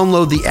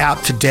 Download the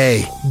app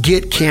today.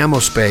 Get Camo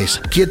Space,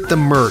 get the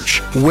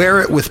merch,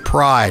 wear it with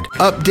pride.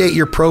 Update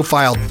your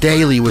profile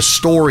daily with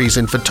stories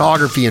and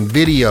photography and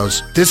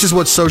videos. This is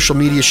what social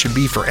media should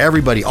be for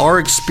everybody. Our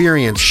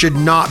experience should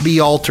not be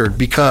altered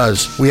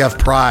because we have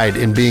pride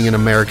in being an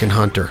American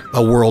hunter,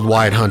 a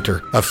worldwide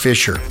hunter, a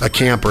fisher, a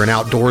camper, an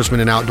outdoorsman,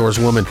 an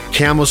outdoorswoman.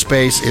 Camo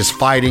Space is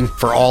fighting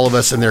for all of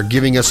us, and they're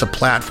giving us a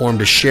platform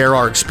to share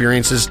our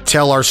experiences,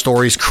 tell our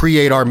stories,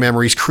 create our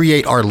memories,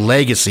 create our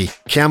legacy.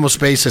 Camo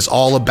Space is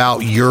all about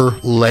your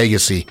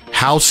legacy.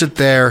 House it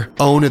there,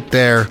 own it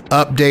there,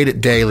 update it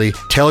daily,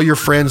 tell your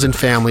friends and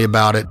family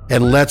about it,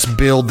 and let's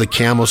build the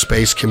Camo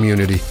Space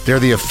community. They're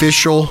the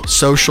official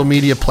social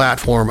media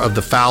platform of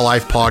the Foul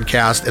Life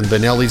podcast and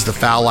Benelli's The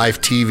Foul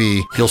Life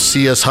TV. You'll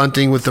see us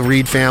hunting with the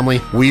Reed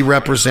family. We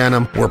represent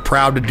them. We're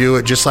proud to do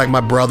it, just like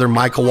my brother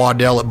Michael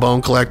Waddell at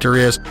Bone Collector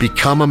is.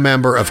 Become a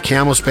member of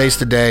Camo Space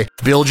today.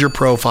 Build your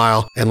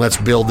profile, and let's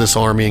build this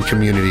army and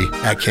community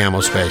at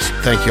Camo Space.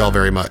 Thank you all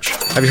very much.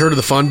 Have you heard of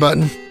the fun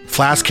button?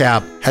 Flask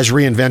Cap has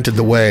reinvented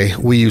the way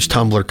we use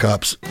tumbler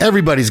cups.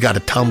 Everybody's got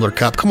a tumbler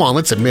cup. Come on,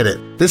 let's admit it.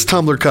 This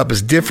tumbler cup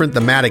is different. The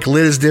Matic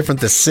lid is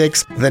different. The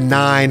 6, the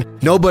 9.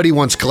 Nobody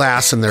wants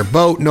glass in their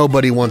boat.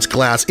 Nobody wants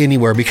glass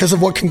anywhere because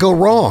of what can go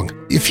wrong.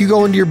 If you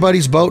go into your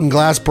buddy's boat and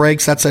glass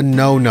breaks, that's a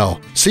no-no.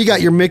 So you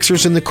got your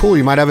mixers in the cooler.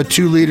 You might have a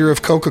 2-liter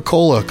of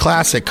Coca-Cola,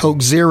 Classic,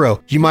 Coke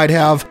Zero. You might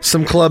have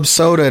some club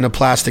soda in a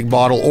plastic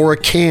bottle or a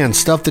can,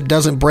 stuff that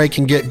doesn't break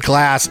and get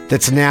glass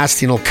that's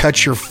nasty and will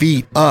cut your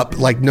feet up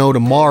like no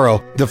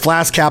tomorrow. The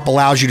flask cap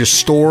allows you to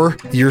store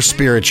your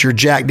spirits, your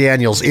Jack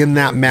Daniels, in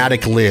that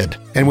Matic lid.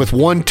 And with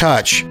one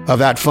touch of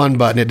that fun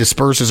button, it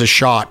disperses a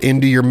shot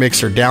into your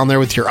mixer down there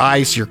with your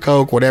ice, your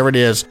Coke, whatever it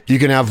is. You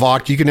can have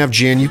vodka, you can have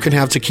gin, you can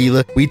have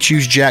tequila. We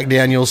choose Jack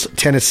Daniels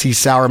Tennessee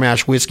Sour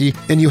Mash Whiskey,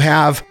 and you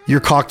have your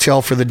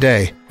cocktail for the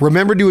day.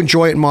 Remember to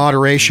enjoy it in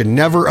moderation.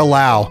 Never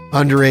allow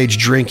underage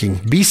drinking.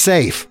 Be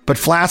safe. But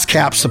Flask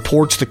Cap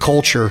supports the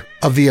culture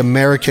of the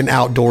American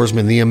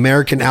outdoorsman, the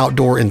American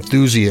outdoor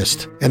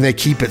enthusiast. And they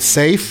keep it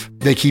safe,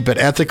 they keep it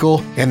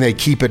ethical, and they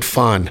keep it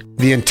fun.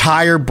 The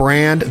entire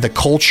brand, the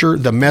culture,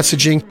 the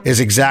messaging is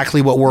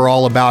exactly what we're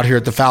all about here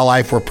at The Foul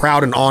Life. We're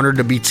proud and honored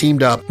to be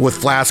teamed up with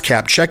Flask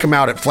Cap. Check them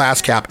out at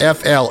FlaskCap,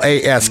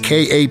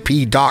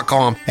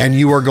 FLASKAP.com, and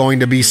you are going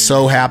to be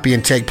so happy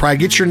and take pride.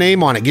 Get your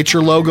name on it. Get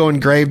your logo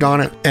engraved on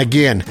it.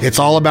 Again, it's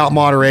all about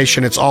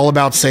moderation. It's all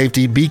about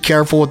safety. Be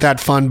careful with that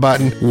fun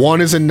button.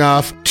 1 is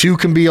enough. 2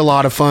 can be a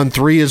lot of fun.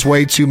 3 is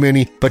way too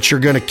many, but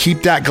you're going to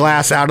keep that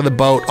glass out of the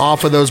boat,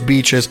 off of those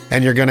beaches,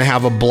 and you're going to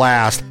have a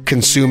blast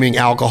consuming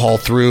alcohol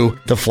through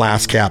the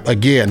Flask Cap.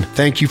 Again,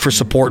 thank you for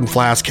supporting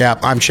Flask Cap.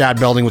 I'm Chad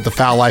Belding with the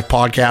Foul Life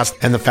Podcast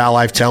and the Foul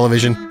Life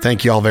Television.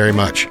 Thank you all very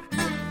much.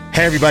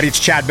 Hey everybody, it's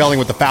Chad Belding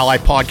with the Foul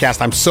Life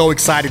Podcast. I'm so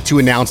excited to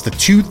announce the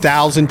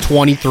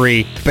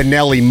 2023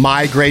 Benelli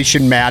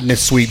Migration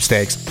Madness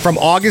Sweepstakes. From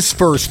August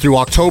 1st through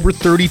October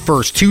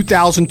 31st,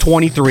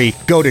 2023,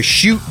 go to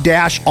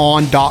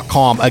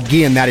shoot-on.com.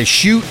 Again, that is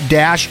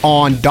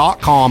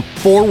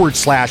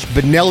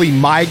shoot-on.com/Benelli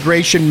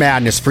Migration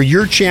Madness for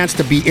your chance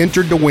to be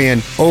entered to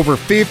win over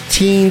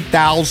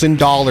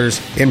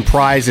 $15,000 in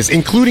prizes,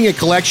 including a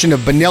collection of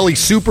Benelli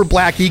Super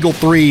Black Eagle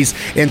 3s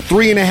in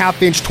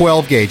 3.5-inch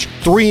 12 gauge,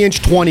 3-inch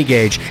 20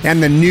 gauge,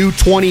 and the new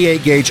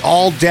 28 gauge,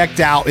 all decked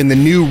out in the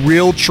new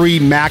Real Tree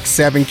Max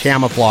 7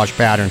 camouflage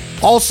pattern.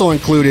 Also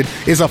included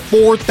is a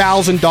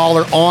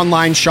 $4,000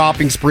 online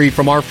shopping spree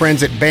from our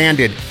friends at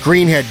Banded,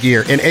 Greenhead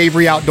Gear, and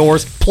Avery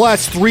Outdoors,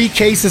 plus 3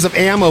 cases of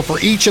ammo for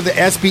each of the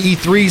SBE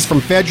 3s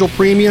from Federal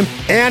Premium,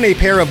 and a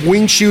pair of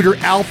Wing Shooter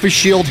Alpha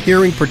Shield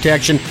hearing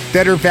protection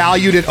that are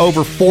valued at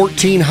over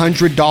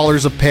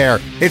 $1,400 a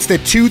pair. It's the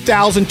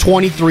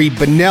 2023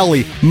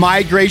 Benelli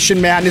Migration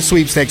Madness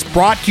Sweepstakes,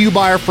 brought to you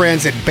by our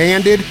friends at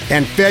Banded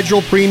and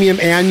Federal Premium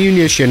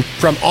Ammunition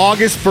from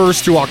August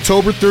 1st through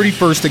October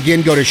 31st.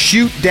 Again, go to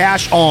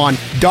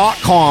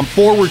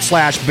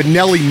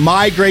shoot-on.com/Benelli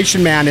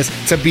Migration Madness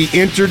to be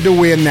entered to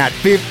win that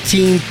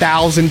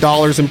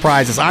 $15,000 in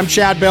prizes. I'm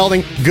Chad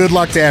Belding. Good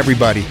luck to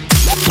everybody.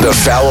 The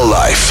Foul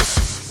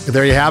Life.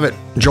 There you have it.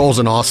 Joel's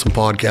an awesome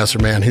podcaster,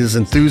 man. His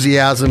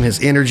enthusiasm,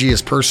 his energy,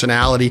 his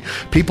personality.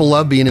 People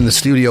love being in the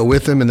studio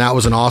with him, and that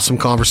was an awesome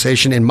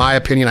conversation. In my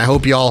opinion, I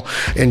hope y'all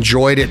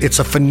enjoyed it. It's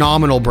a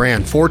phenomenal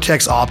brand.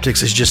 Vortex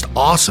Optics is just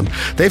awesome.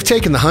 They've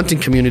taken the hunting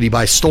community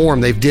by storm.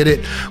 They've did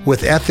it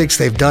with ethics.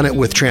 They've done it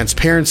with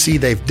transparency.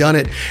 They've done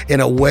it in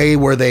a way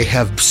where they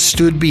have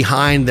stood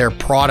behind their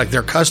product.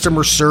 Their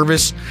customer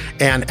service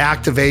and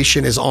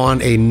activation is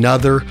on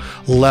another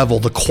level.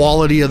 The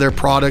quality of their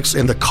products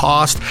and the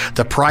cost,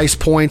 the price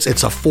points,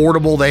 it's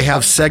affordable. They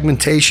have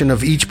segmentation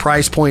of each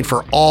price point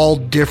for all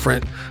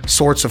different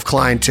sorts of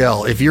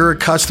clientele. If you're a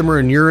customer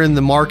and you're in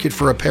the market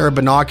for a pair of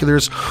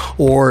binoculars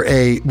or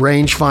a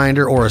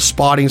rangefinder or a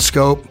spotting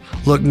scope,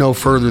 look no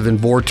further than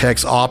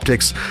Vortex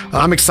Optics.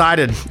 I'm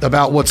excited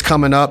about what's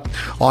coming up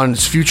on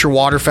future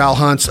waterfowl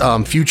hunts,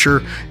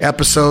 future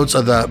episodes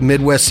of the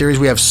Midwest series.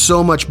 We have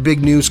so much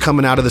big news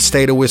coming out of the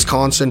state of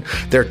Wisconsin,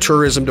 their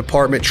tourism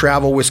department,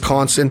 Travel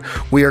Wisconsin.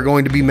 We are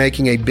going to be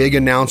making a big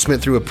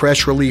announcement through a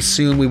press release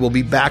soon. We will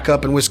be back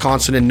up in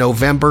Wisconsin in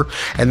November,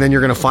 and then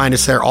you're going to find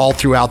us there all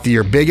throughout the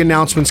year. Big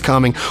announcements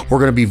coming. We're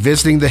going to be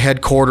visiting the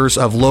headquarters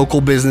of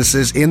local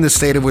businesses in the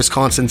state of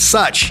Wisconsin,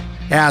 such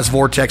as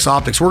Vortex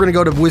Optics. We're going to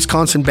go to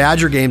Wisconsin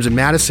Badger games in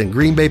Madison,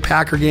 Green Bay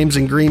Packer games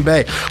in Green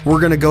Bay. We're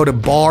going to go to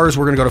bars.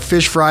 We're going to go to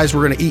fish fries.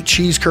 We're going to eat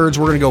cheese curds.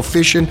 We're going to go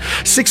fishing.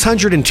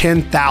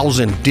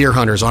 610,000 deer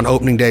hunters on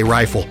opening day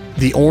rifle.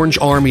 The Orange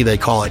Army, they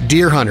call it.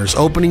 Deer hunters,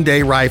 opening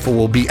day rifle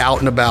will be out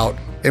and about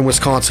in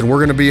Wisconsin. We're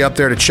going to be up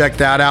there to check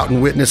that out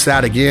and witness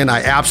that again.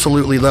 I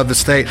absolutely love the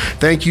state.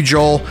 Thank you,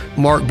 Joel,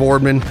 Mark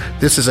Boardman.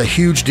 This is a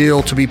huge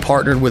deal to be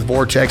partnered with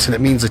Vortex, and it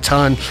means a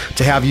ton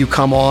to have you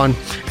come on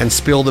and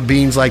spill the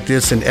beans like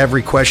this and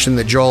every question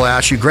that Joel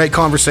asked you. Great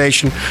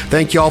conversation.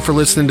 Thank you all for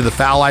listening to the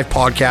Foul Life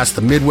Podcast,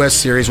 the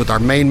Midwest series with our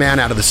main man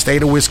out of the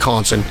state of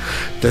Wisconsin,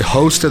 the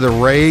host of the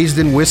Raised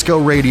in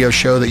Wisco radio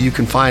show that you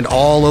can find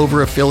all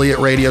over affiliate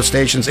radio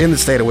stations in the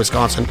state of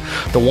Wisconsin,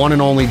 the one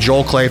and only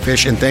Joel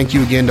Kleefisch. And thank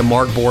you again to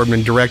Mark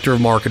Boardman, Director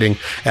of Marketing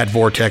at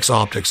Vortex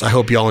Optics. I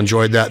hope you all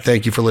enjoyed that.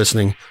 Thank you for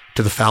listening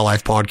to the Foul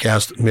Life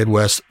Podcast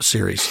Midwest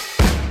Series.